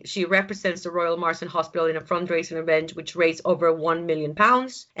 1996, she represents the Royal Marsden Hospital in a fundraising event which raised over £1 million.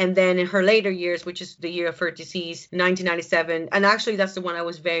 And then in her later years, which is the year of her decease, 1997, and actually that's the one I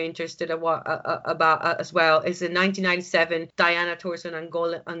was very interested about as well, is in 1997, Diana tours an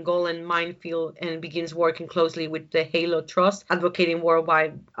Angolan minefield and begins working closely with the Halo Trust, advocating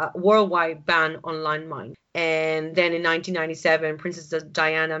worldwide ban on landmines. And then in 1997, Princess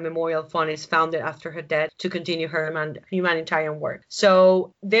Diana Memorial Fund is founded after her death to continue her humanitarian work.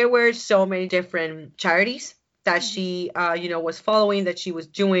 So there were so many different charities that she, you know, was following, that she was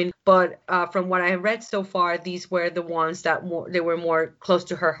doing. But from what I read so far, these were the ones that they were more close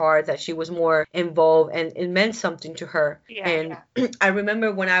to her heart, that she was more involved, and it meant something to her. I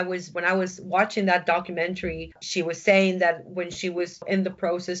remember when I was watching that documentary, she was saying that when she was in the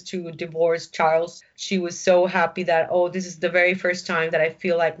process to divorce Charles, she was so happy that, oh, this is the very first time that I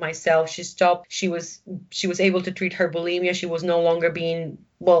feel like myself. She was able to treat her bulimia. She was no longer being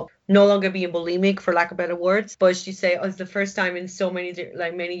bulimic, for lack of better words. But she said, oh, it's the first time in so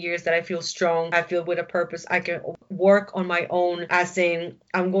many years that I feel strong. I feel with a purpose. I can work on my own, as in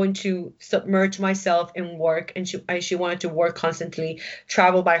I'm going to submerge myself in work. And she wanted to work constantly,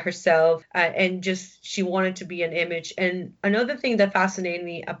 travel by herself, and just she wanted to be an image. And another thing that fascinated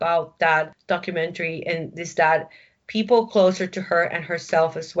me about that documentary and is that people closer to her and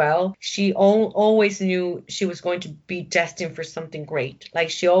herself as well, she always knew she was going to be destined for something great. Like,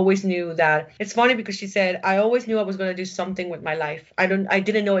 she always knew that. It's funny because she said, I always knew I was going to do something with my life. I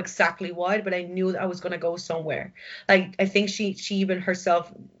didn't know exactly what, but I knew that I was going to go somewhere. Like, I think she even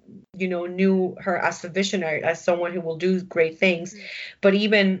herself, you know, knew her as a visionary, as someone who will do great things. But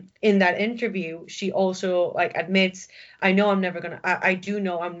even in that interview, she also, like, admits, I do know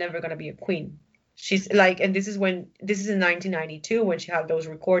I'm never going to be a queen. She's like, and this is in 1992 when she had those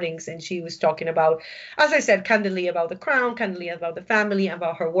recordings, and she was talking about, as I said, candidly about the crown, candidly about the family,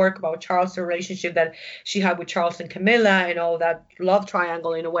 about her work, about Charles, the relationship that she had with Charles and Camilla, and all that love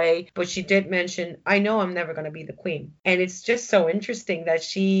triangle in a way. But she did mention, I know I'm never going to be the queen. And it's just so interesting that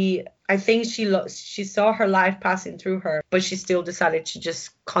I think she saw her life passing through her, but she still decided to just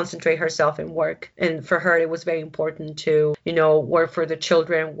concentrate herself in work. And for her, it was very important to, you know, work for the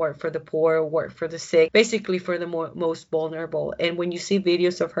children, work for the poor, work for the sick, basically for the most vulnerable. And when you see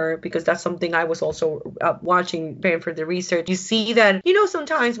videos of her, because that's something I was also watching for the research, you see that, you know,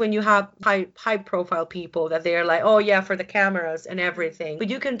 sometimes when you have high profile people, that they're like, oh yeah, for the cameras and everything. But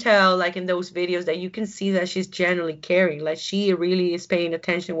you can tell, like in those videos, that you can see that she's genuinely caring. Like, she really is paying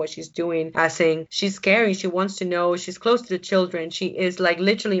attention to what she's doing. doing, saying she's scary, she wants to know, she's close to the children, she is like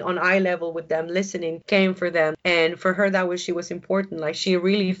literally on eye level with them, listening, caring for them. And for her, that was, she was important. Like she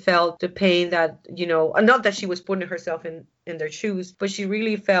really felt the pain that, you know, not that she was putting herself in their shoes, but she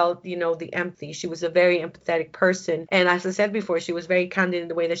really felt, you know, the empathy. She was a very empathetic person. And as I said before, she was very candid in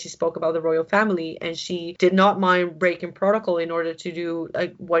the way that she spoke about the royal family, and she did not mind breaking protocol in order to do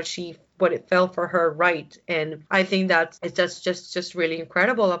like what it felt for her right. And I think that it's just really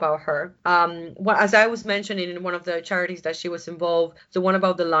incredible about her. As I was mentioning in one of the charities that she was involved, the one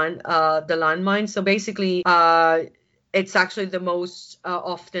about the landmine. So basically, it's actually the most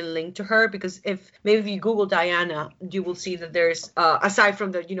often linked to her, because if you Google Diana, you will see that there's aside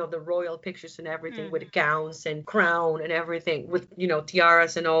from the, you know, the royal pictures and everything with gowns and crown and everything with, you know,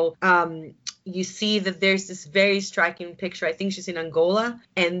 tiaras and all, you see that there's this very striking picture. I think she's in Angola,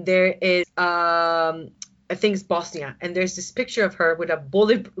 and there is I think it's Bosnia, and there's this picture of her with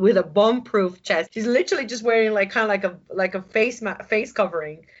a bomb-proof chest. She's literally just wearing like kind of like a face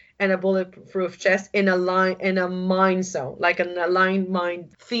covering and a bulletproof chest in a mine zone, like an aligned mine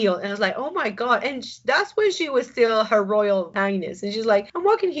field. And I was like, oh my God. And that's when she was still Her Royal Highness. And she's like, I'm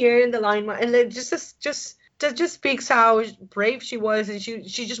walking here in the line mine. And it just speaks how brave she was. And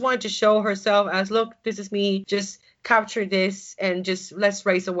she just wanted to show herself as, look, this is me. Just capture this and just let's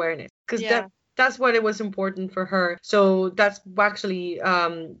raise awareness. Because that's what it was important for her. So that's actually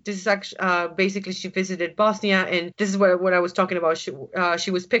this is actually basically she visited Bosnia, and this is what I was talking about.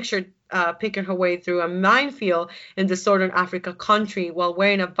 She was pictured picking her way through a minefield in the southern Africa country while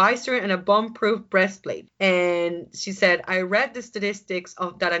wearing a visor and a bomb-proof breastplate. And she said, I read the statistics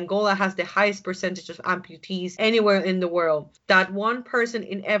of that Angola has the highest percentage of amputees anywhere in the world. That one person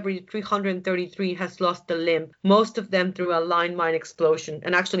in every 333 has lost a limb, most of them through a landmine explosion,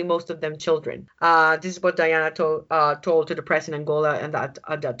 and actually most of them children. This is what Diana told to the press in Angola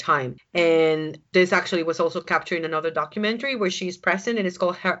at that time. And this actually was also captured in another documentary where she's present, and it's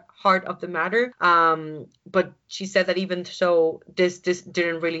called Heart of the Matter. But she said that even so, this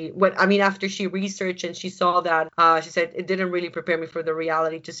didn't really, after she researched and she saw that, she said it didn't really prepare me for the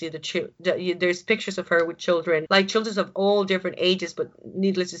reality to see there's pictures of her with children, like children of all different ages, but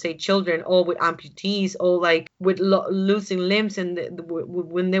needless to say, children all with amputees, all like with losing limbs, and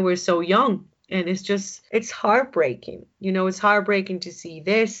when they were so young. And it's heartbreaking. You know, it's heartbreaking to see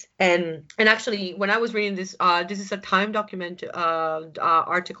this. And actually, when I was reading this, this is a Time document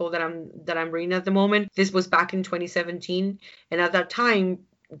article that I'm reading at the moment. This was back in 2017, and at that time,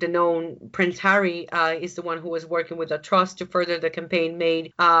 the known Prince Harry is the one who was working with a trust to further the campaign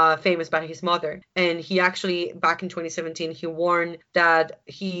made famous by his mother. And he actually, back in 2017, he warned in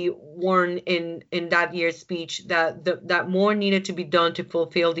that year's speech that more needed to be done to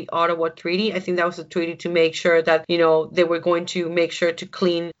fulfill the Ottawa Treaty. I think that was a treaty to make sure that, you know, they were going to make sure to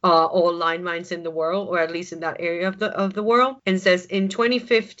clean all landmines in the world, or at least in that area of the world. And says in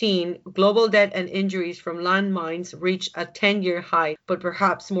 2015, global death and injuries from landmines reached a 10-year high, but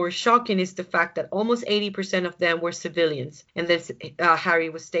perhaps more shocking is the fact that almost 80% of them were civilians. And this, Harry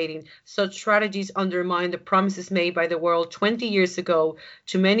was stating, such strategies undermine the promises made by the world 20 years ago.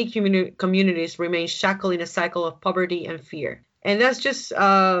 To many communities remain shackled in a cycle of poverty and fear. And that's just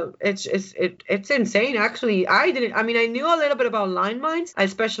it's insane. Actually, I knew a little bit about landmines,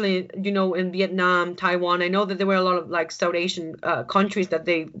 especially, you know, in Vietnam, Taiwan. I know that there were a lot of like South Asian countries that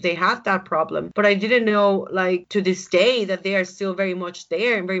they had that problem, but I didn't know, like, to this day that they are still very much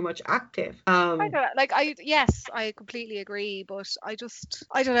there and very much active. I completely agree, but I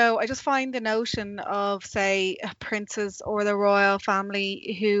don't know. I just find the notion of, say, princes or the royal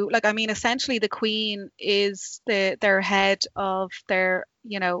family who, like, I mean, essentially the Queen is their head of their,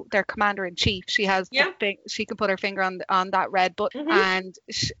 you know, their commander in chief. She has she can put her finger on that red button,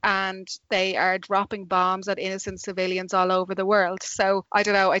 and they are dropping bombs at innocent civilians all over the world. So I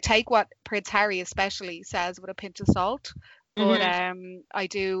don't know. I take what Prince Harry especially says with a pinch of salt. But I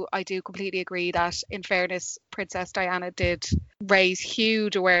do completely agree that, in fairness, Princess Diana did raise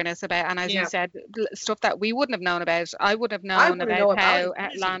huge awareness about, and as you said, stuff that we wouldn't have known about. I would have known about how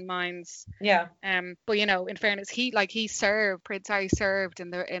landmines. Yeah. But you know, in fairness, Prince Harry served in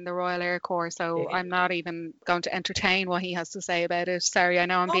the Royal Air Corps, so I'm not even going to entertain what he has to say about it. Sorry, I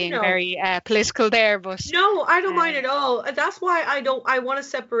know I'm being very political there, but no, I don't mind at all. That's why I want to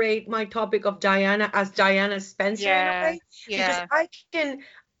separate my topic of Diana as Diana Spencer in a way. Because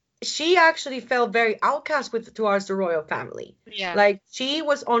she actually felt very outcast towards the royal family. Yeah. Like she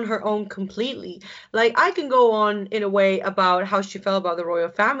was on her own completely. Like I can go on in a way about how she felt about the royal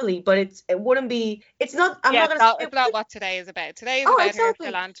family, but it wouldn't be. It's not. I'm Yeah, not gonna say. it's not what today is about. Today is Oh, about her exactly.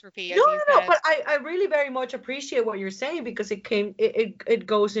 philanthropy, No, as no, you no. said. But I really very much appreciate what you're saying because it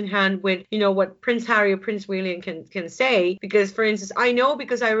goes in hand with, you know, what Prince Harry or Prince William can say. Because, for instance, I know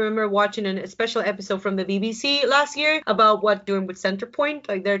because I remember watching a special episode from the BBC last year about what doing with Centrepoint.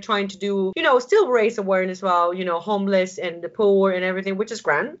 Like they're trying to do, you know, still raise awareness about, you know, homeless and the poor and everything, which is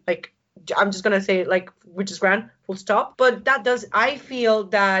grand. Like I'm just gonna say like which is grand, full stop. But that does I feel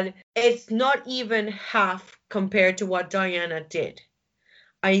that it's not even half compared to what Diana did.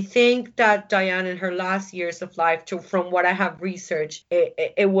 I think that Diana in her last years of life, from what I have researched,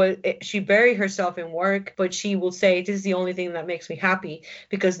 she buried herself in work, but she will say this is the only thing that makes me happy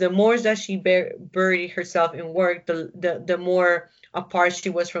because the more that she buried herself in work, the more apart she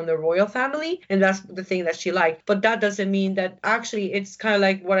was from the royal family, and that's the thing that she liked. But that doesn't mean that actually it's kind of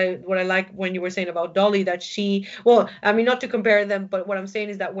like what I like when you were saying about Dolly, that she, well, I mean, not to compare them, but what I'm saying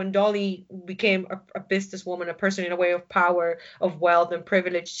is that when Dolly became a businesswoman, a person in a way of power, of wealth and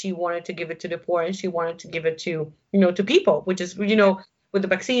privilege, she wanted to give it to the poor and she wanted to give it to, you know, to people, which is, you know, with the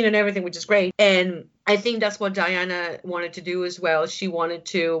vaccine and everything, which is great. And I think that's what Diana wanted to do as well. She wanted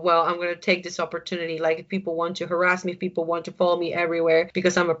to, well, I'm going to take this opportunity. Like if people want to harass me, if people want to follow me everywhere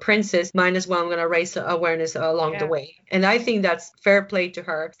because I'm a princess, might as well I'm going to raise awareness along the way. And I think that's fair play to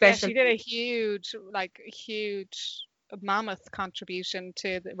her. Especially, yeah, she did a huge mammoth contribution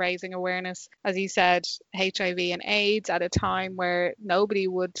to raising awareness, as you said, HIV and AIDS at a time where nobody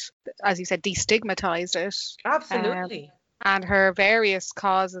would, as you said, destigmatize it. Absolutely. And her various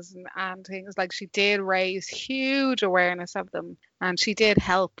causes and things, like she did raise huge awareness of them and she did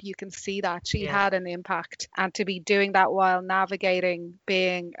help. You can see that she had an impact, and to be doing that while navigating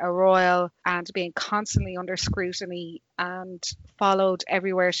being a royal and being constantly under scrutiny and followed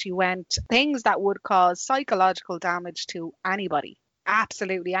everywhere she went, things that would cause psychological damage to anybody,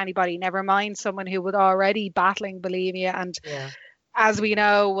 absolutely anybody, never mind someone who was already battling bulimia and as we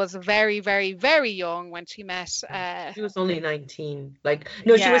know, was very, very, very young when she met. She was only 19. Like,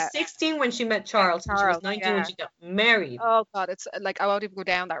 no, she was 16 when she met Charles. And she was 19 when she got married. Oh God, it's like I won't even go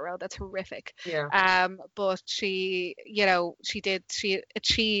down that road. That's horrific. Yeah. But she, you know, she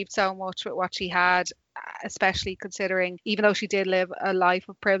achieved so much with what she had, especially considering, even though she did live a life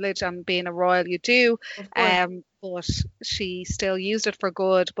of privilege and being a royal, you do. But she still used it for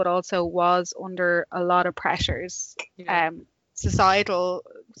good, but also was under a lot of pressures.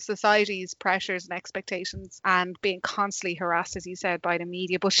 Society's pressures and expectations, and being constantly harassed, as you said, by the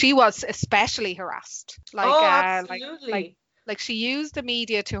media. But she was especially harassed. Absolutely. Like she used the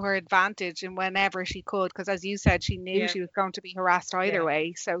media to her advantage and whenever she could, because as you said, she knew she was going to be harassed either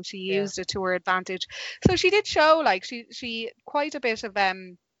way, so she used it to her advantage. So she did show like she quite a bit of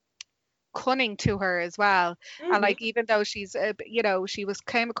cunning to her as well. And like, even though she's you know, she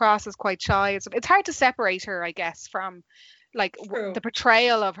came across as quite shy, it's hard to separate her, I guess, from like the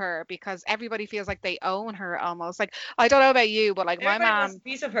portrayal of her, because everybody feels like they own her almost. Like, I don't know about you, but like everybody, my mom wants a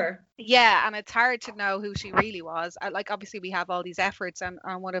piece of her. Yeah, and it's hard to know who she really was. Like, obviously we have all these efforts, and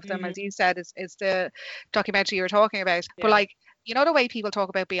one of them, as you said, is the documentary you were talking about. But like, you know, the way people talk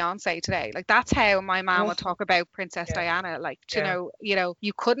about Beyonce today, like that's how my mom would talk about Princess Diana. Like, you know,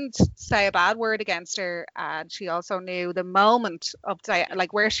 you couldn't say a bad word against her. And she also knew the moment of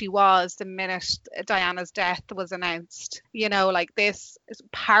like where she was the minute Diana's death was announced. You know, like this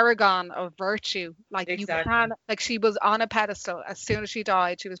paragon of virtue. Like you can, like she was on a pedestal. As soon as she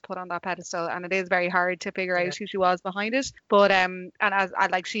died, she was put on that pedestal, and it is very hard to figure out who she was behind it. But and as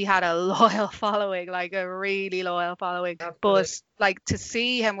like she had a loyal following, like a really loyal following. But like to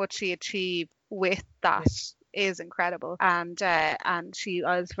see how much she achieved with that is incredible. And she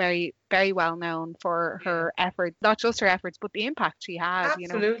was very, very well known for her efforts, not just her efforts, but the impact she had.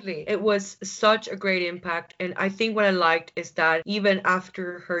 Absolutely. You know? It was such a great impact. And I think what I liked is that even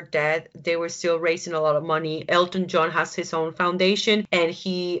after her death, they were still raising a lot of money. Elton John has his own foundation, and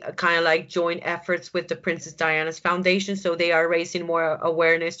he kind of like joined efforts with the Princess Diana's foundation. So they are raising more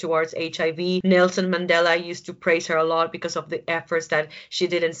awareness towards HIV. Nelson Mandela used to praise her a lot because of the efforts that she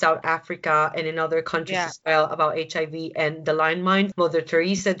did in South Africa and in other countries as well about HIV and the landmine. Mother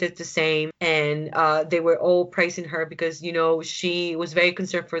Teresa did the same. same, and they were all praising her because, you know, she was very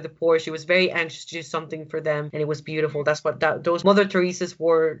concerned for the poor. She was very anxious to do something for them, and it was beautiful. That's what those Mother Teresa's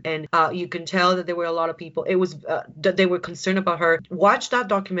were, and you can tell that there were a lot of people. It was that they were concerned about her. Watch that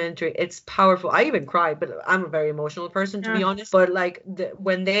documentary. It's powerful. I even cried, but I'm a very emotional person, to be honest. But like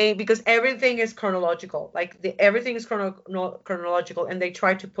when they, because everything is chronological, like everything is chronological, and they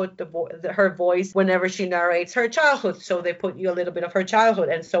try to put her voice whenever she narrates her childhood, so they put you a little bit of her childhood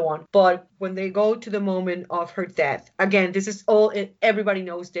and so on. But when they go to the moment of her death, again, this is all, everybody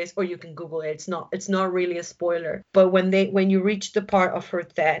knows this, or you can Google it. It's not really a spoiler. But when you reach the part of her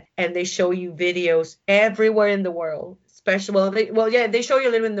death and they show you videos everywhere in the world, special, they show you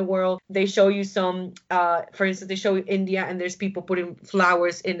a little in the world. They show you some, for instance, they show you India, and there's people putting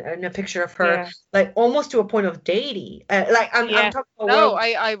flowers in a picture of her, like almost to a point of deity. I'm talking about no,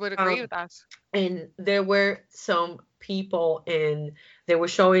 I would agree with that. And there were some people they were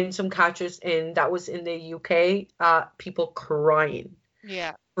showing some catchers that was in the UK, people crying.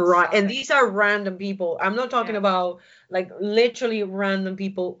 Yeah. Right. And these are random people. I'm not talking about like literally random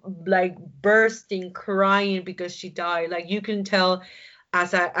people, like bursting crying because she died. Like you can tell,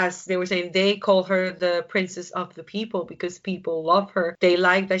 as they were saying, they call her the princess of the people because people love her. They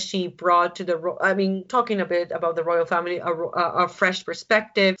like that she brought to talking a bit about the royal family, a fresh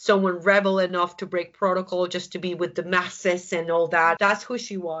perspective, someone rebel enough to break protocol just to be with the masses and all that. That's who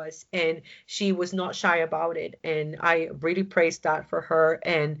she was, and she was not shy about it, and I really praise that for her.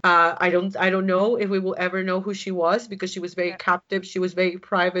 And I don't know if we will ever know who she was because she was very captive. She was very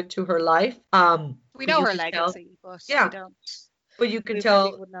private to her life. We know her legacy, but we don't. But you can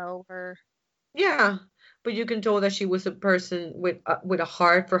tell, would know her. Yeah, but you can tell that she was a person with a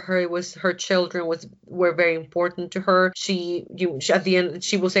heart for her. It was her children were very important to her. She at the end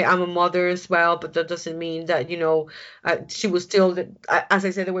she will say, "I'm a mother as well," but that doesn't mean that she will still. As I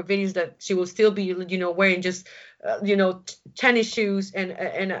said, there were videos that she will still be wearing just tennis shoes and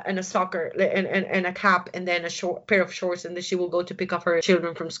a soccer and a cap and then a short pair of shorts, and then she will go to pick up her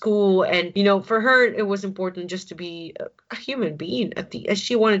children from school. And for her it was important just to be a human being as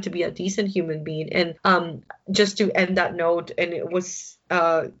she wanted to be a decent human being. And just to end that note, and it was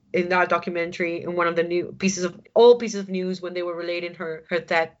in that documentary, in one of the pieces of news when they were relating her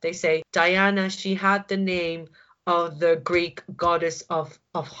death, they say Diana, she had the name of the Greek goddess of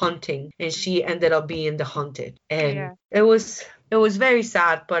hunting, and she ended up being the hunted. And it was very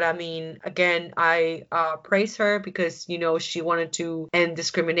sad, but I mean, again, I praise her because she wanted to end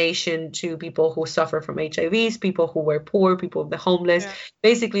discrimination to people who suffer from HIVs, people who were poor, people, the homeless,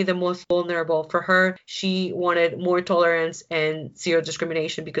 basically the most vulnerable. For her, she wanted more tolerance and zero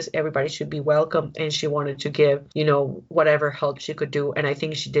discrimination because everybody should be welcome, and she wanted to give whatever help she could do, and I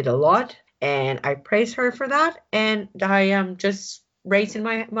think she did a lot. And I praise her for that. And I am just raising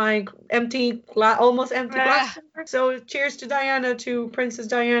my almost empty glass. So cheers to Diana, to Princess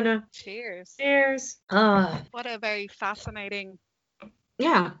Diana. Cheers. Cheers. What a very fascinating.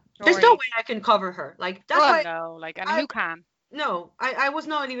 Yeah. Story. There's no way I can cover her. Like that's why. No. Like, and who can? No, I was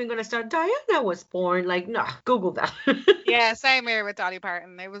not even gonna start. Diana was born. Like, no, Google that. Yeah, same here with Dolly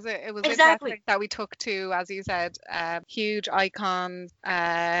Parton. It was Exactly interesting that we took two, as you said, huge icons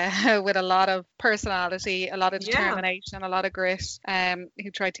with a lot of personality, a lot of determination, a lot of grit,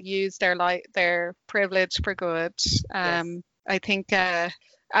 who tried to use their privilege for good. I think, and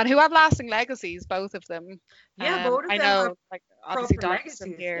who have lasting legacies, both of them. Yeah, both of them. I know, like obviously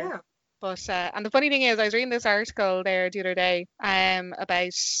legacies here. Yeah. But and the funny thing is, I was reading this article there the other day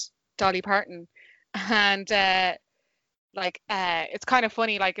about Dolly Parton, and it's kind of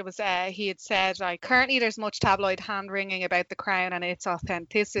funny. Like, it was he had said, like, currently there's much tabloid hand wringing about the crown and its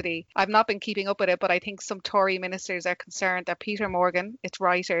authenticity. I've not been keeping up with it, but I think some Tory ministers are concerned that Peter Morgan, its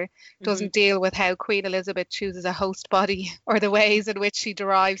writer, doesn't deal with how Queen Elizabeth chooses a host body, or the ways in which she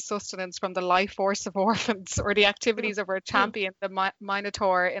derives sustenance from the life force of orphans, or the activities of her champion, the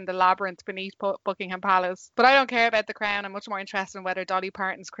Minotaur in the labyrinth beneath Buckingham Palace. But I don't care about the crown. I'm much more interested in whether Dolly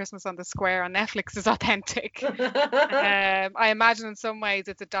Parton's Christmas on the Square on Netflix is authentic. I imagine in some ways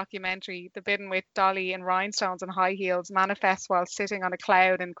it's a documentary. The bit in which Dolly in rhinestones and high heels manifests while sitting on a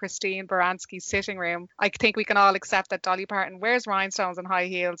cloud in Christine Baranski's sitting room. I think we can all accept that Dolly Parton wears rhinestones and high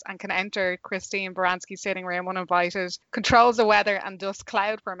heels and can enter Christine Baranski's sitting room uninvited, controls the weather and thus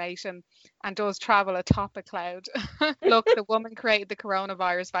cloud formation, and does travel atop a cloud. Look, the woman created the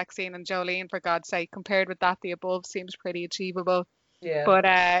coronavirus vaccine, and Jolene, for God's sake, compared with that, the above seems pretty achievable. Yeah. But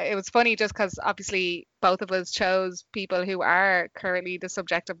it was funny just because obviously both of us chose people who are currently the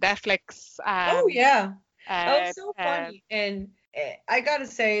subject of Netflix. Oh, yeah. That was so funny. And I gotta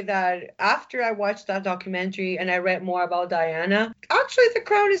say that after I watched that documentary and I read more about Diana, actually the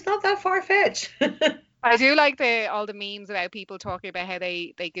crown is not that far-fetched. I do like the all the memes about people talking about how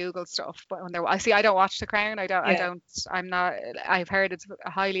they Google stuff, but when they're I see I don't watch The Crown. Yeah, I'm not. I've heard it's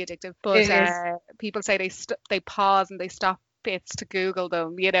highly addictive, but it is. people say they pause and they stop bits to Google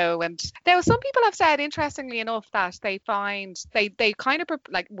them, and now some people have said, interestingly enough, that they find they kind of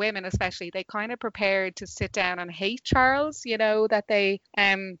like women especially, they kind of prepared to sit down and hate Charles, that they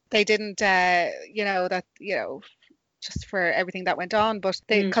didn't, that just for everything that went on. But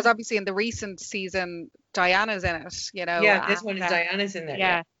Mm. because obviously in the recent season, Diana's in it, Yeah, this one and is Diana's in there.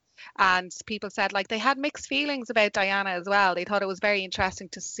 Yeah. yeah. And people said like they had mixed feelings about Diana as well. They thought it was very interesting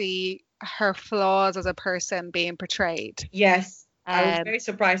to see her flaws as a person being portrayed. Yes, I was Um, very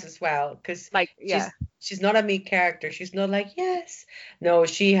surprised as well because like she's yeah, she's not a meek character. She's not like, yes. No,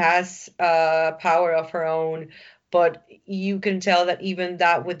 she has power of her own, but you can tell that even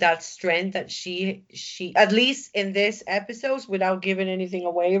that with that strength that she at least in this episodes without giving anything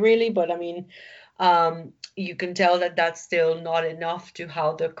away really, but I mean, you can tell that that's still not enough to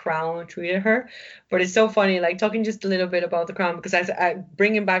how the crown treated her. But it's so funny, like talking just a little bit about the crown because I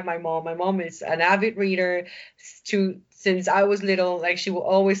bringing back my mom. My mom is an avid reader to since I was little. Like she will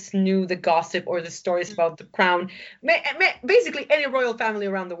always knew the gossip or the stories mm, about the crown. Basically any royal family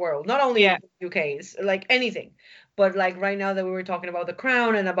around the world, not only in yeah. the UK, it's like anything. But like right now that we were talking about the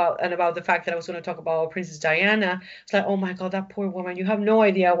crown and about the fact that I was going to talk about Princess Diana, it's like, oh my God, that poor woman. You have no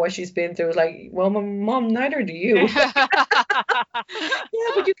idea what she's been through. It's like, well, mom, neither do you. Yeah,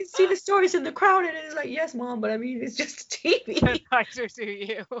 but you can see the stories in the crown, and it's like, yes, mom, but I mean, it's just TV. Neither do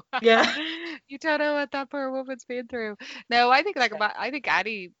you. Yeah. You don't know what that poor woman's been through. No, I think I think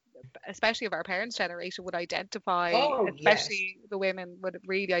Annie, especially of our parents' generation, would identify, Oh, yes. especially the women would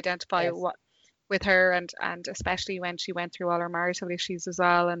really identify Yes. what with her, and especially when she went through all her marital issues as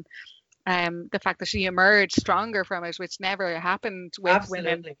well, and the fact that she emerged stronger from it, which never happened with women.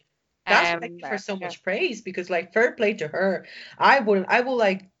 Absolutely. That's why I give her so Yeah. much praise because, like, fair play to her. I will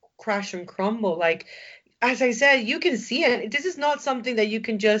like crash and crumble. Like, as I said, you can see it. This is not something that you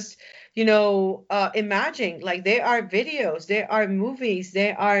can just, imagine. Like, there are videos, there are movies,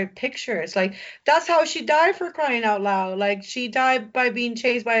 there are pictures. Like, that's how she died for crying out loud. Like, she died by being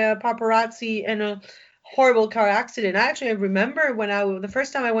chased by a paparazzi in a horrible car accident. I actually remember when the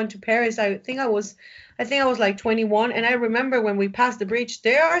first time I went to Paris, I think I was like 21, and I remember when we passed the bridge,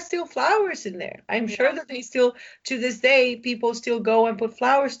 there are still flowers in there. I'm sure Yeah. that they still, to this day, people still go and put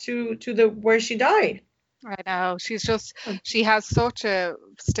flowers to the where she died. I know. She has still has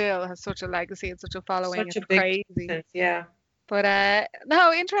such a legacy and such a following. Such a It's big crazy. presence, yeah. But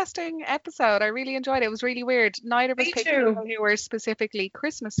no, interesting episode. I really enjoyed it. It was really weird. Neither of us Me picked people too. who were specifically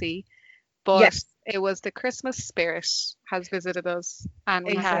Christmassy, but Yes, it was the Christmas spirit has visited us, and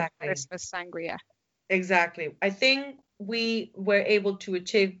we had exactly. Christmas sangria. Exactly. I think we were able to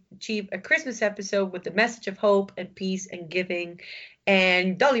achieve a Christmas episode with the message of hope and peace and giving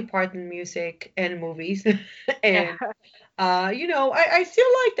and Dolly Parton music and movies. Yeah. And I still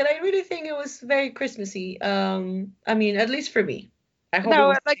like that. I really think it was very Christmassy. I mean, at least for me. I hope it No,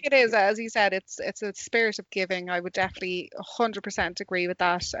 was the like same it for is, you. as you said, it's a spirit of giving. I would definitely 100% agree with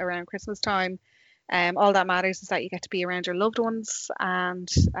that around Christmas time. All that matters is that you get to be around your loved ones, and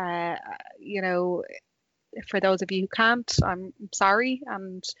you know, for those of you who can't, I'm sorry,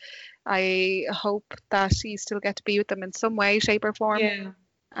 and I hope that you still get to be with them in some way, shape, or form. Yeah.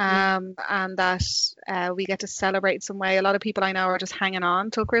 Mm, And that we get to celebrate in some way. A lot of people I know are just hanging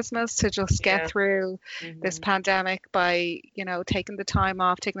on till Christmas to just get yeah. through this Hmm. pandemic by, taking the time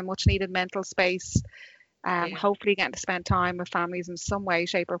off, taking the much needed mental space, Yeah. hopefully getting to spend time with families in some way,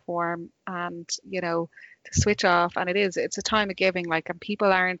 shape, or form, and, to switch off. And it's a time of giving, like, and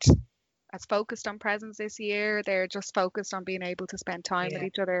people aren't as focused on presents this year. They're just focused on being able to spend time with Yeah.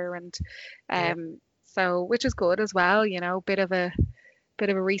 each other, and Yeah. so which is good as well, bit of a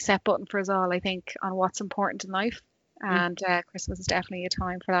reset button for us all, I think, on what's important in life. Mm, And Christmas is definitely a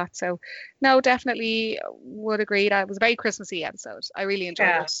time for that. So, no, definitely would agree. That was a very Christmassy episode. I really enjoyed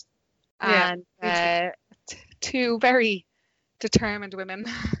yeah. it. Yeah. And Me too. two very determined women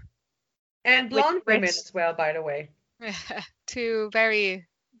And with blonde grit. women as well, by the way. Two very,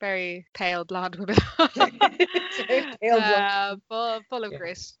 very pale blonde women. Very pale blonde. Full of Yeah.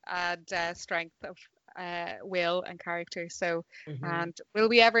 grit and strength of will and character. So, Hmm. and will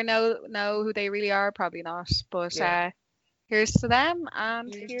we ever know who they really are? Probably not. But Yeah. here's to them,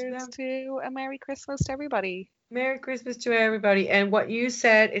 and Here's to here's them. to a Merry Christmas to everybody. Merry Christmas to everybody. And what you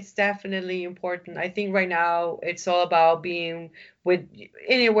said, it's definitely important. I think right now it's all about being with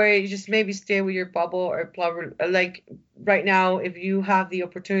anywhere. You just maybe stay with your bubble or like right now, if you have the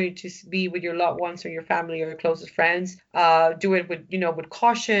opportunity to be with your loved ones or your family or your closest friends, do it with, with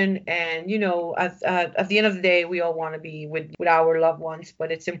caution. And, at the end of the day, we all want to be with our loved ones,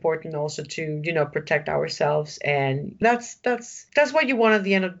 but it's important also to, protect ourselves. And that's what you want at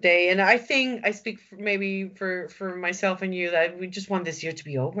the end of the day. And I think I speak maybe for myself and you, that we just want this year to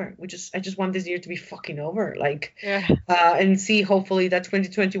be over. I just want this year to be fucking over. Like, Yeah. and see, hopefully that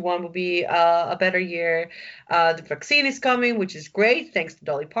 2021 will be a better year. The vaccine is coming, which is great. Thanks to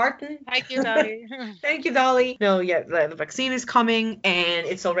Dolly Parton. Thank you, Dolly. Thank you, Dolly. No, yeah, the vaccine is coming and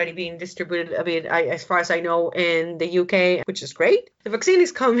it's already being distributed a bit, as far as I know, in the UK, which is great. The vaccine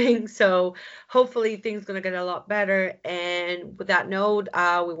is coming, so hopefully things gonna get a lot better. And with that note,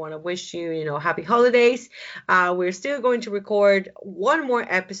 we want to wish you, happy holidays. We're still going to record one more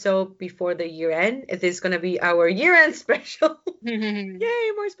episode before the year end. It is gonna be our year end special.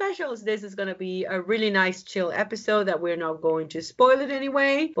 Yay, more specials. This is gonna be a really nice chill episode that we're not going to spoil it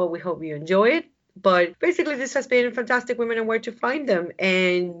anyway, but we hope you enjoy it. But basically, this has been Fantastic Women and Where to Find Them,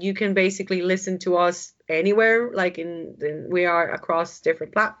 and you can basically listen to us anywhere, like we are across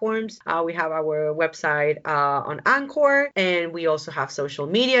different platforms. We have our website on Anchor, and we also have social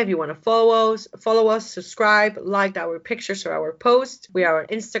media. If you want to follow us, subscribe, like our pictures or our posts. We are on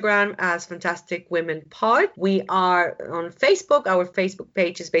Instagram as Fantastic Women Pod. We are on Facebook. Our Facebook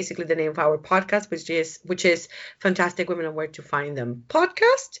page is basically the name of our podcast, which is Fantastic Women and Where to Find Them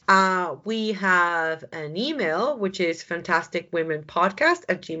podcast. We have an email, which is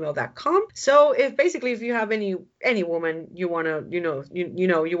fantasticwomenpodcast@gmail.com. So if you have any woman you want to, you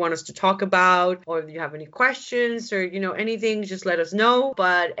want us to talk about, or if you have any questions or, anything, just let us know.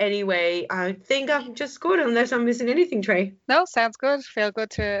 But anyway, I think I'm just good, unless I'm missing anything, Trey. No, sounds good. Feel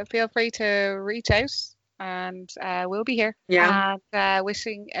free to reach out, and we'll be here. Yeah. And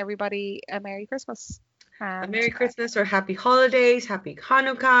wishing everybody a Merry Christmas. A Merry Christmas or Happy Holidays, Happy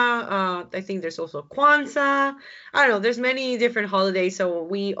Hanukkah. I think there's also Kwanzaa. I don't know. There's many different holidays, so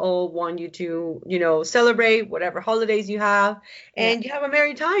we all want you to, celebrate whatever holidays you have, and you have a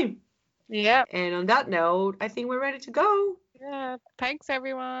merry time. Yeah. And on that note, I think we're ready to go. Yeah. Thanks,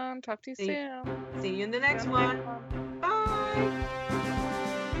 everyone. Talk to you soon. See you in the next one. Bye.